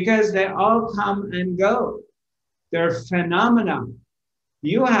 because they all come and go. They're phenomena.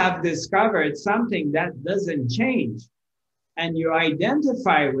 You have discovered something that doesn't change and you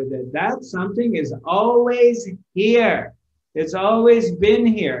identify with it. That something is always here. It's always been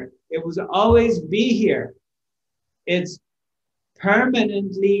here. It will always be here. It's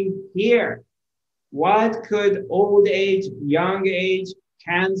permanently here. What could old age, young age,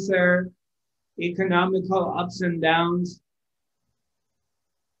 cancer, economical ups and downs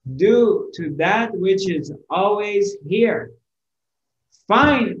do to that which is always here?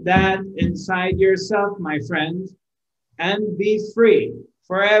 Find that inside yourself, my friend, and be free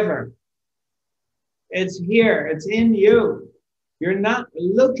forever. It's here, it's in you. You're not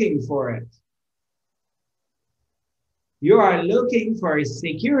looking for it. You are looking for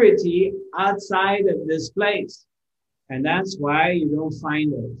security outside of this place. And that's why you don't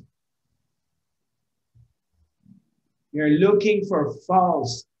find it. You're looking for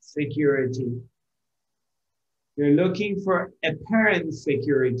false security. You're looking for apparent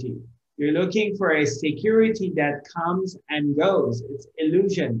security. You're looking for a security that comes and goes. It's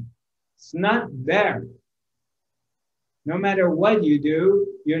illusion. It's not there. No matter what you do,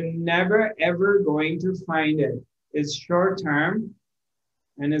 you're never ever going to find it. It's short term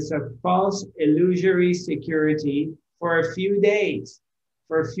and it's a false illusory security for a few days,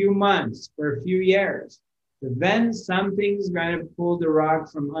 for a few months, for a few years. then something's going to pull the rug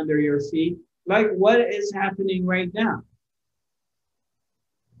from under your feet, like what is happening right now.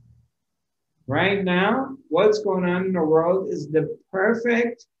 Right now, what's going on in the world is the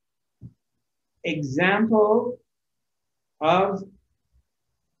perfect example of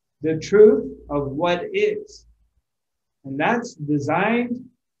the truth of what is. And that's designed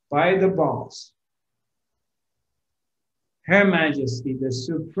by the boss. Her Majesty, the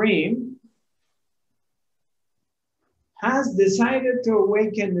Supreme, has decided to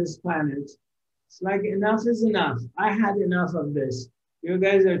awaken this planet. It's like enough is enough. I had enough of this. You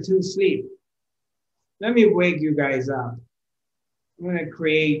guys are too asleep. Let me wake you guys up. I'm going to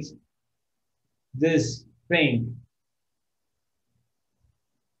create this thing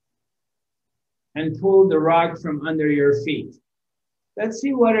and pull the rug from under your feet. Let's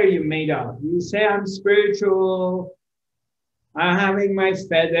see, what are you made of? You say, I'm spiritual. I'm having my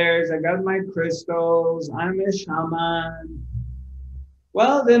feathers. I got my crystals. I'm a shaman.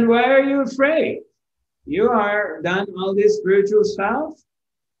 Well, then why are you afraid? You are done all this spiritual stuff.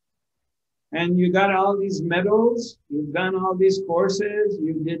 And you got all these medals. You've done all these courses.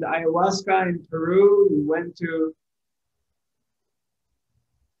 You did ayahuasca in Peru. You went to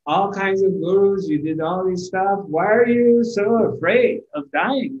all kinds of gurus. You did all this stuff. Why are you so afraid of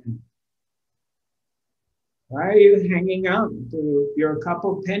dying? Why are you hanging on to your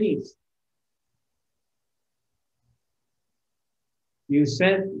couple pennies? You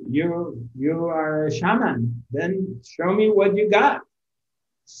said you are a shaman. Then show me what you got.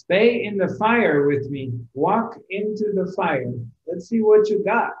 Stay in the fire with me. Walk into the fire. Let's see what you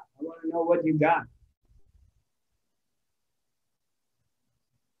got. I want to know what you got.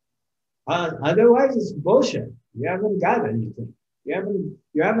 Otherwise, it's bullshit. You haven't got anything. You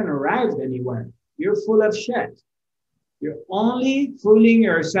haven't arrived anywhere. You're full of shit. You're only fooling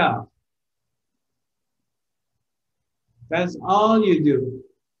yourself. That's all you do.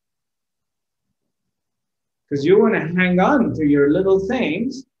 Because you want to hang on to your little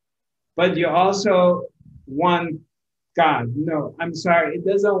things, but you also want God. No, I'm sorry, it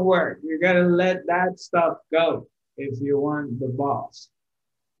doesn't work. You got to let that stuff go if you want the boss.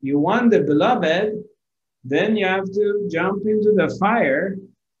 You want the beloved, then you have to jump into the fire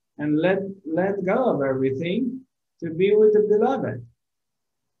and let go of everything to be with the beloved.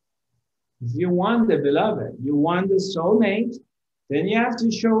 If you want the beloved, you want the soulmate, then you have to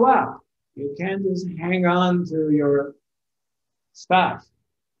show up. You can't just hang on to your stuff.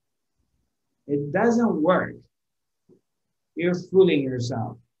 It doesn't work. You're fooling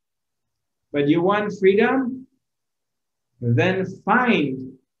yourself. But you want freedom? Then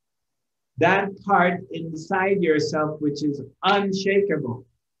find that part inside yourself which is unshakable,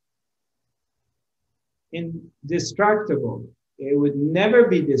 indestructible. It would never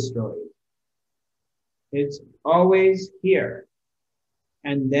be destroyed. It's always here.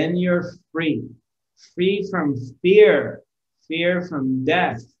 And then you're free. Free from fear. Fear from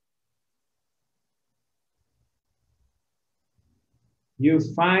death. You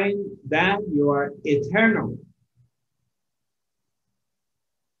find that you are eternal.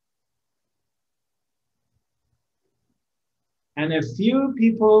 And a few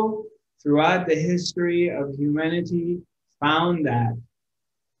people throughout the history of humanity found that.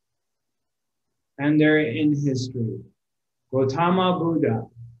 And they're in history. Gautama Buddha,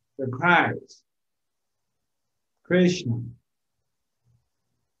 the Christ, Krishna,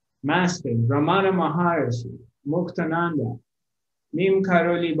 Master, Ramana Maharishi, Muktananda, Neem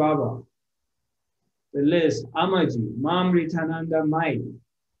Karoli Baba, the list, Amaji, Mamritananda Mai,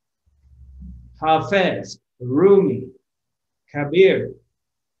 Hafez, Rumi, Kabir.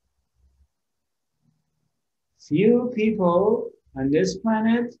 Few people on this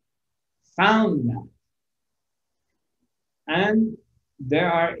planet found that. And they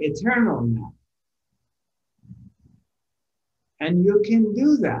are eternal now. And you can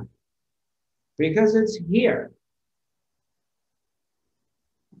do that because it's here.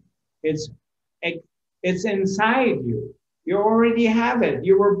 It's inside you. You already have it.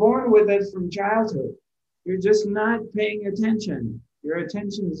 You were born with it from childhood. You're just not paying attention. Your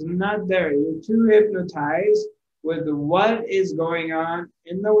attention is not there. You're too hypnotized with what is going on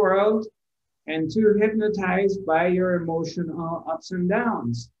in the world and too hypnotized by your emotional ups and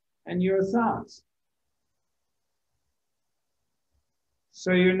downs and your thoughts.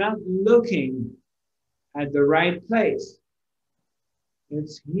 So you're not looking at the right place.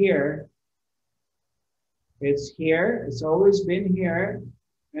 It's here. It's here. It's always been here.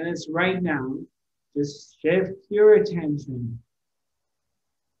 And it's right now. Just shift your attention.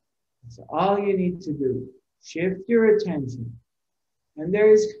 That's all you need to do. Shift your attention. And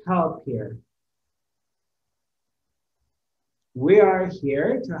there is help here. We are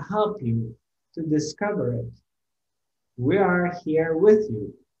here to help you to discover it. We are here with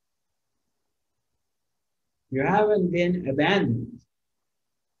you. You haven't been abandoned.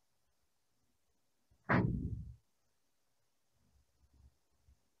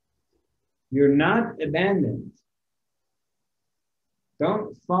 You're not abandoned.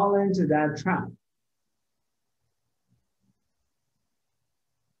 Don't fall into that trap.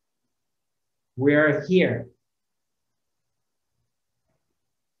 We are here.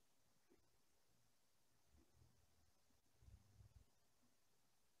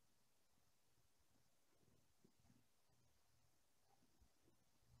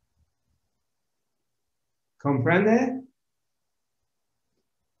 Comprende?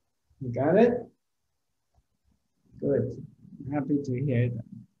 You got it? Good. I'm happy to hear that.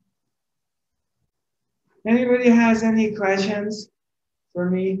 Anybody has any questions for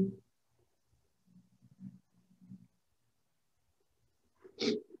me?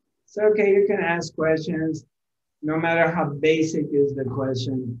 It's okay, you can ask questions. No matter how basic is the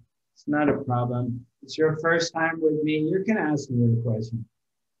question, it's not a problem. It's your first time with me, you can ask me a question.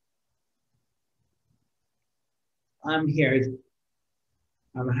 I'm here.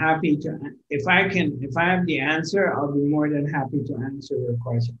 I'm happy to, if I have the answer, I'll be more than happy to answer your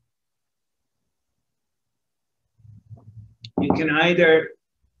question. You can either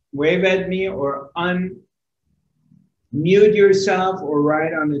wave at me or unmute yourself or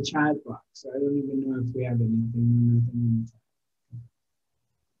write on the chat box. I don't even know if we have anything in the chat.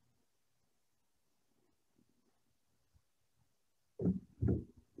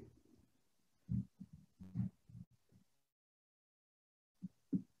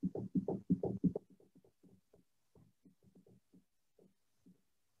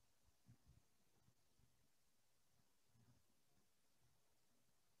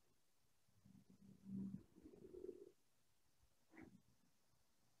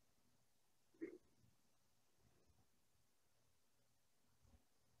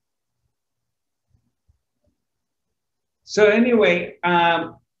 So anyway,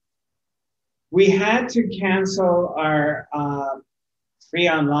 we had to cancel our free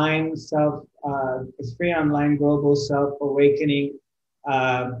online global self-awakening,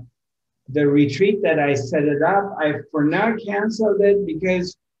 the retreat that I set it up. I for now canceled it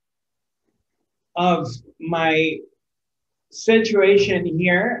because of my situation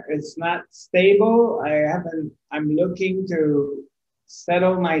here. It's not stable. I'm looking to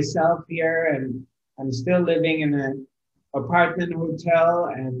settle myself here, and I'm still living in an apartment hotel,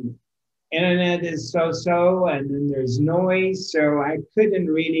 and internet is so-so, and then there's noise, so I couldn't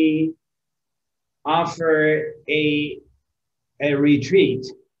really offer a retreat.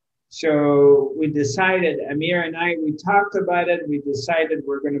 So we decided, Amir and I, we talked about it, we decided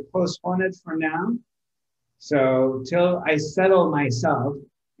we're going to postpone it for now. So till I settle myself,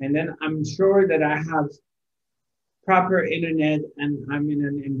 and then I'm sure that I have proper internet and I'm in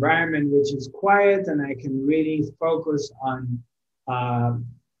an environment which is quiet and I can really focus on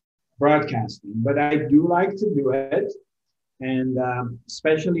broadcasting. But I do like to do it. And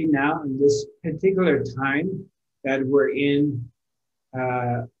especially now in this particular time that we're in,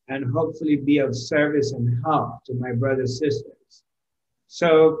 and hopefully be of service and help to my brothers, sisters.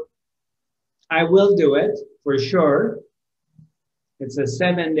 So I will do it for sure. It's a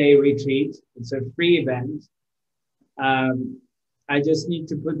 7-day retreat. It's a free event. I just need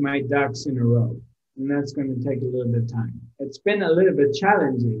to put my ducks in a row, and that's going to take a little bit of time. It's been a little bit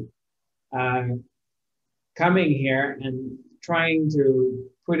challenging coming here and trying to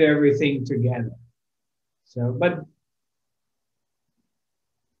put everything together. So, but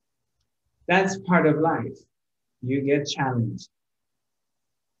that's part of life. You get challenged.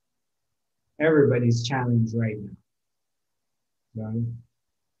 Everybody's challenged right now. Right?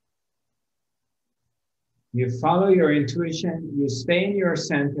 You follow your intuition, you stay in your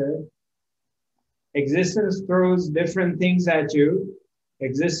center. Existence throws different things at you.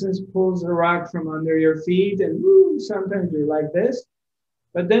 Existence pulls a rock from under your feet, and woo, sometimes you're like this.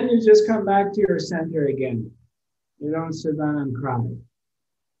 But then you just come back to your center again. You don't sit down and cry.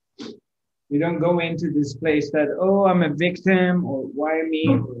 You don't go into this place that, oh, I'm a victim, or why me,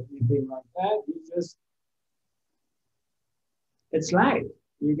 or anything like that. You just, it's life.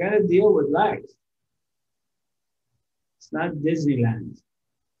 You got to deal with life. It's not Disneyland.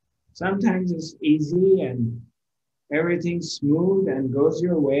 Sometimes it's easy and everything's smooth and goes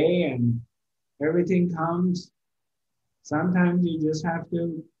your way and everything comes. Sometimes you just have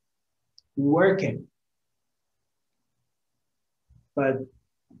to work it. But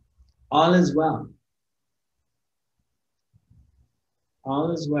all is well.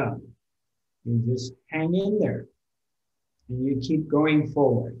 All is well. You just hang in there and you keep going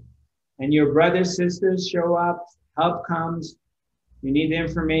forward. And your brothers, sisters show up, help comes, you need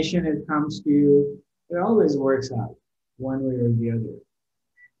information, it comes to you. It always works out one way or the other.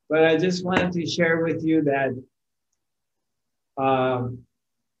 But I just wanted to share with you that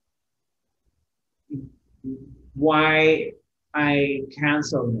why I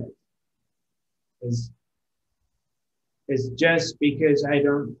canceled it is just because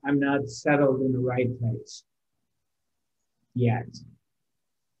I'm not settled in the right place yet.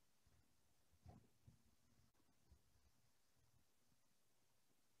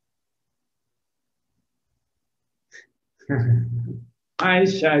 Hi,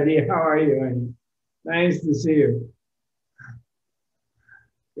 Shadi. How are you, honey? Nice to see you.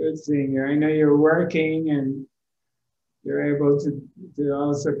 Good seeing you. I know you're working and you're able to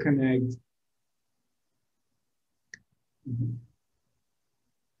also connect.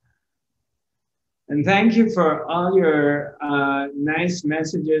 And thank you for all your nice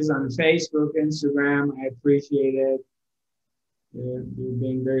messages on Facebook, Instagram. I appreciate it. You're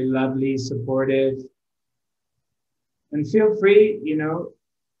being very lovely, supportive. And feel free,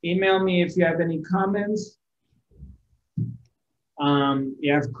 email me if you have any comments.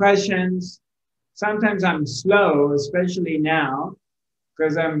 You have questions. Sometimes I'm slow, especially now,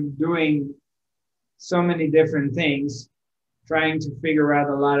 because I'm doing so many different things, trying to figure out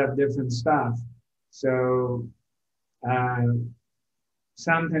a lot of different stuff. So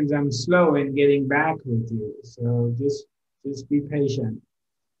sometimes I'm slow in getting back with you. So just be patient,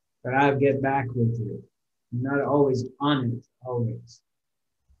 but I'll get back with you. I'm not always on it, always.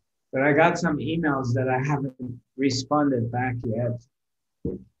 But I got some emails that I haven't responded back yet.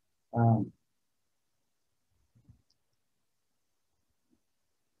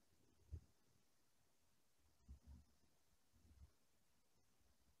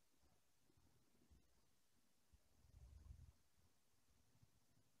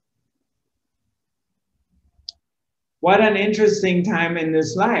 What an interesting time in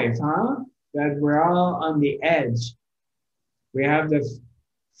this life, huh? That we're all on the edge. We have the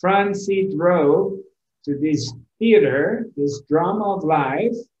front seat row to this theater, this drama of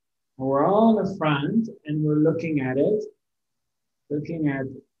life. And we're all in the front and we're looking at it, looking at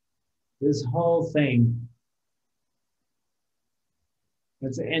this whole thing.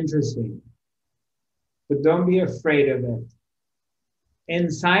 It's interesting. But don't be afraid of it.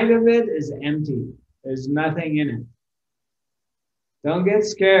 Inside of it is empty. There's nothing in it. Don't get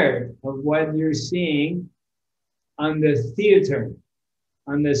scared of what you're seeing on the theater,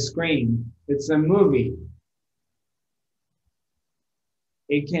 on the screen. It's a movie.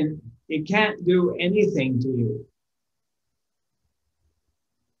 It can't do anything to you.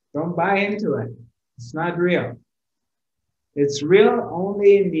 Don't buy into it. It's not real. It's real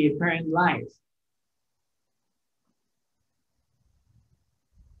only in the apparent life.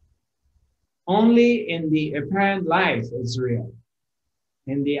 Only in the apparent life is real.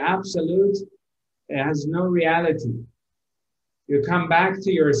 In the absolute, it has no reality. You come back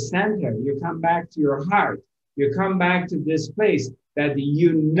to your center. You come back to your heart. You come back to this place that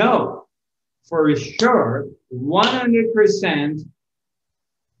you know for sure, 100%,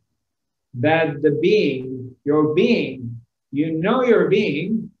 that the being, your being, you know your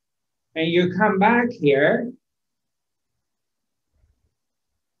being, and you come back here.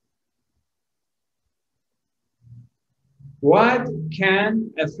 What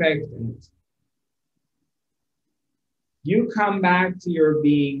can affect it? You come back to your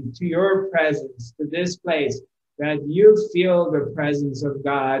being, to your presence, to this place that you feel the presence of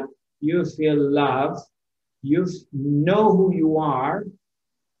God, you feel love, you know who you are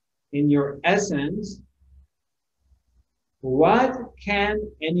in your essence. What can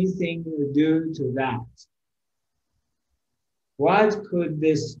anything do to that? What could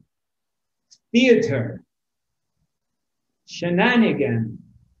this theater, shenanigan,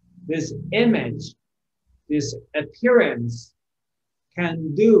 this image, this appearance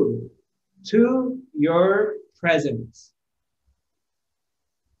can do to your presence?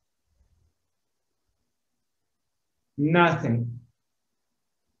 Nothing.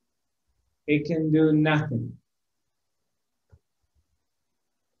 It can do nothing.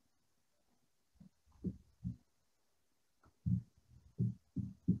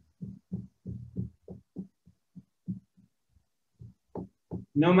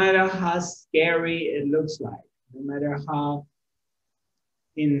 No matter how scary it looks like, no matter how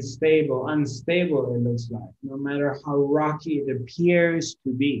unstable it looks like, no matter how rocky it appears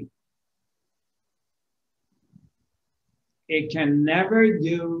to be, it can never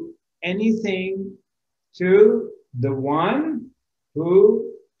do anything to the one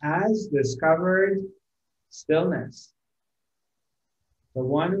who has discovered stillness. the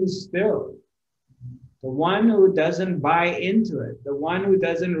one who's still, the one who doesn't buy into it, the one who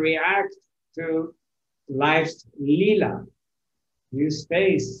doesn't react to life's lila. You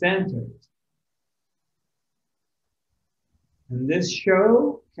stay centered. And this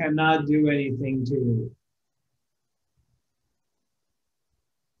show cannot do anything to you.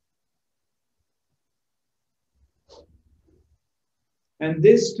 And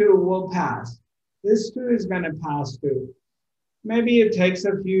this too will pass. This too is going to pass too. Maybe it takes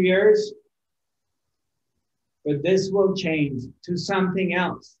a few years, but this will change to something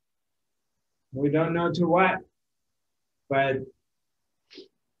else. We don't know to what, but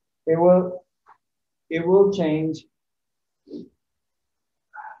it will change.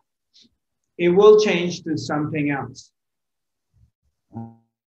 It will change to something else.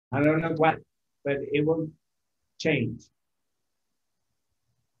 I don't know what, but it will change.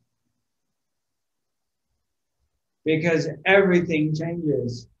 Because everything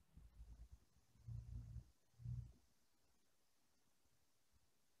changes.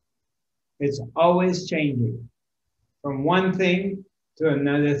 It's always changing from one thing to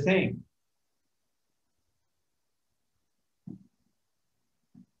another thing.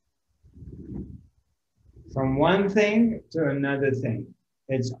 From one thing to another thing.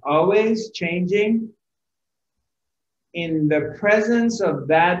 It's always changing in the presence of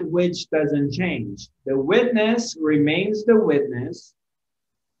that which doesn't change. The witness remains the witness.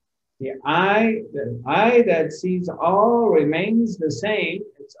 The eye that sees all remains the same.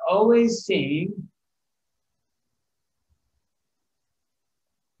 It's always seeing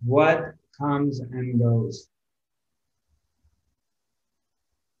what comes and goes.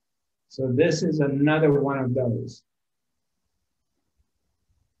 So this is another one of those.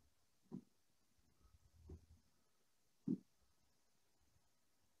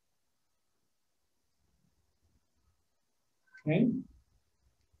 Okay.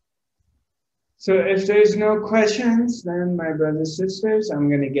 So if there's no questions, then my brothers and sisters, I'm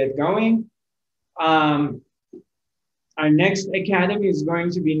going to get going. Our next academy is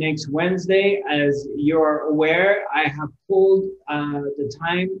going to be next Wednesday. As you're aware, I have pulled the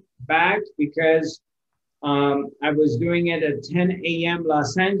time back because I was doing it at 10 a.m.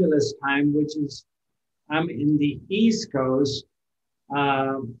 Los Angeles time, which is, I'm in the East Coast.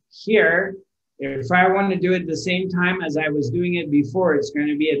 Here, if I want to do it the same time as I was doing it before, it's going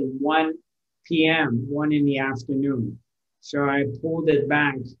to be at 1 p.m., 1 in the afternoon. So I pulled it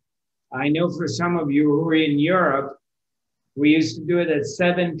back. I know for some of you who are in Europe, we used to do it at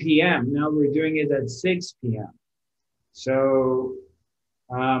 7 p.m. Now we're doing it at 6 p.m. So,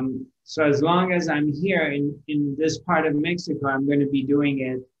 so as long as I'm here in this part of Mexico, I'm going to be doing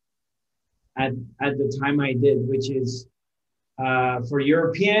it at the time I did, which is for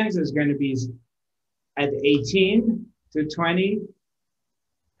Europeans, it's going to be at 18 to 20.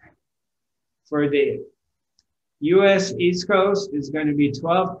 For the US East Coast, it's going to be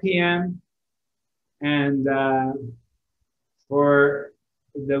 12 p.m. And for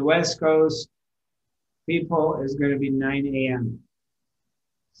the West Coast people, it's going to be 9 a.m.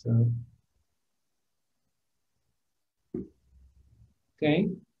 So, okay.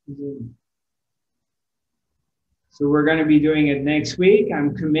 So we're going to be doing it next week.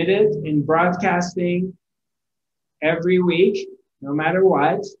 I'm committed in broadcasting every week, no matter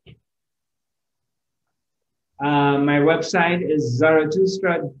what. My website is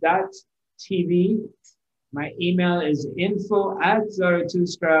zarathustra.tv. My email is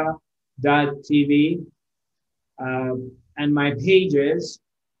info@zarathustra.tv. And my pages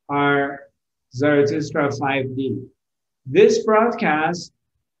are Zarathustra 5D. This broadcast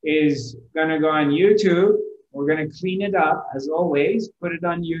is going to go on YouTube. We're going to clean it up, as always, put it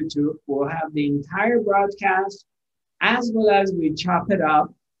on YouTube. We'll have the entire broadcast, as well as we chop it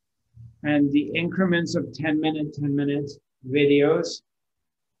up and the increments of 10 minute videos.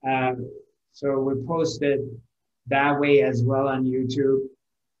 So we post it that way as well on YouTube.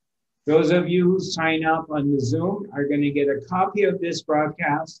 Those of you who sign up on the Zoom are going to get a copy of this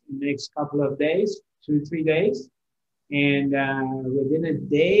broadcast in the next couple of days, 2-3 days. And within a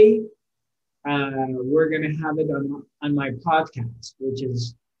day, we're going to have it on my podcast, which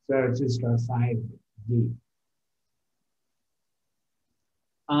is Zarathustra 5D.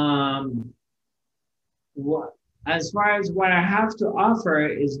 As far as what I have to offer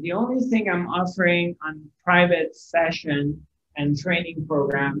is the only thing I'm offering on private session and training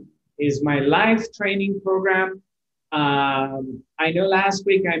program is my live training program. I know last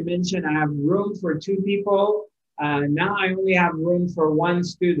week I mentioned I have room for 2 people. Now I only have room for 1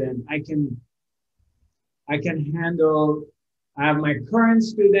 student. I can handle, I have my current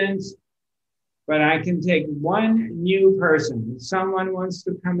students, but I can take one new person. If someone wants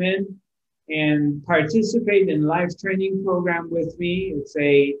to come in and participate in life training program with me, it's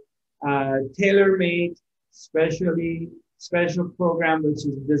a tailor-made, special program which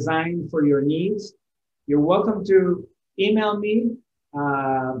is designed for your needs. You're welcome to email me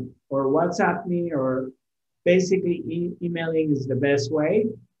or WhatsApp me, or basically emailing is the best way.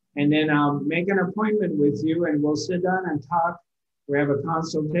 And then I'll make an appointment with you and we'll sit down and talk. We have a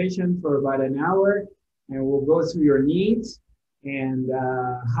consultation for about an hour and we'll go through your needs and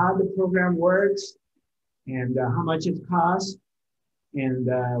how the program works and how much it costs and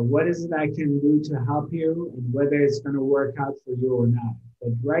what is it I can do to help you and whether it's going to work out for you or not.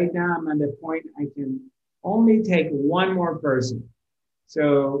 But right now I'm at the point I can only take one more person.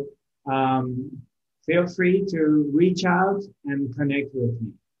 So feel free to reach out and connect with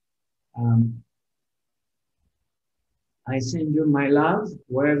me. I send you my love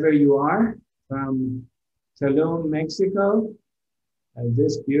wherever you are, from Tulum, Mexico,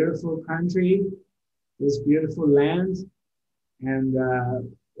 this beautiful country, this beautiful land. And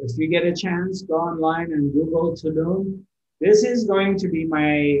if you get a chance, go online and Google Tulum. This is going to be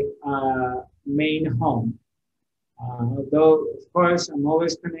my main home. Although, of course, I'm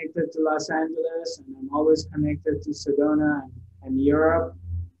always connected to Los Angeles and I'm always connected to Sedona and Europe.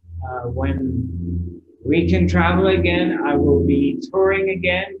 When we can travel again, I will be touring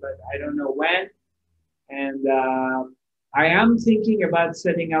again, but I don't know when. And I am thinking about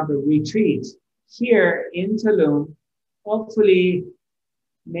setting up a retreat here in Tulum, hopefully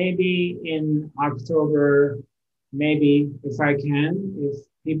maybe in October, maybe if I can, if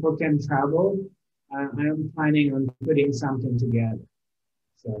people can travel. I'm planning on putting something together.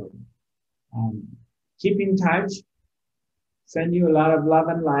 So keep in touch. Send you a lot of love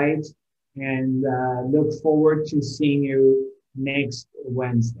and light, and look forward to seeing you next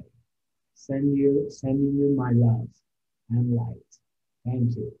Wednesday. Sending you my love and light.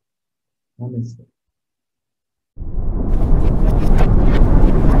 Thank you. Namaste.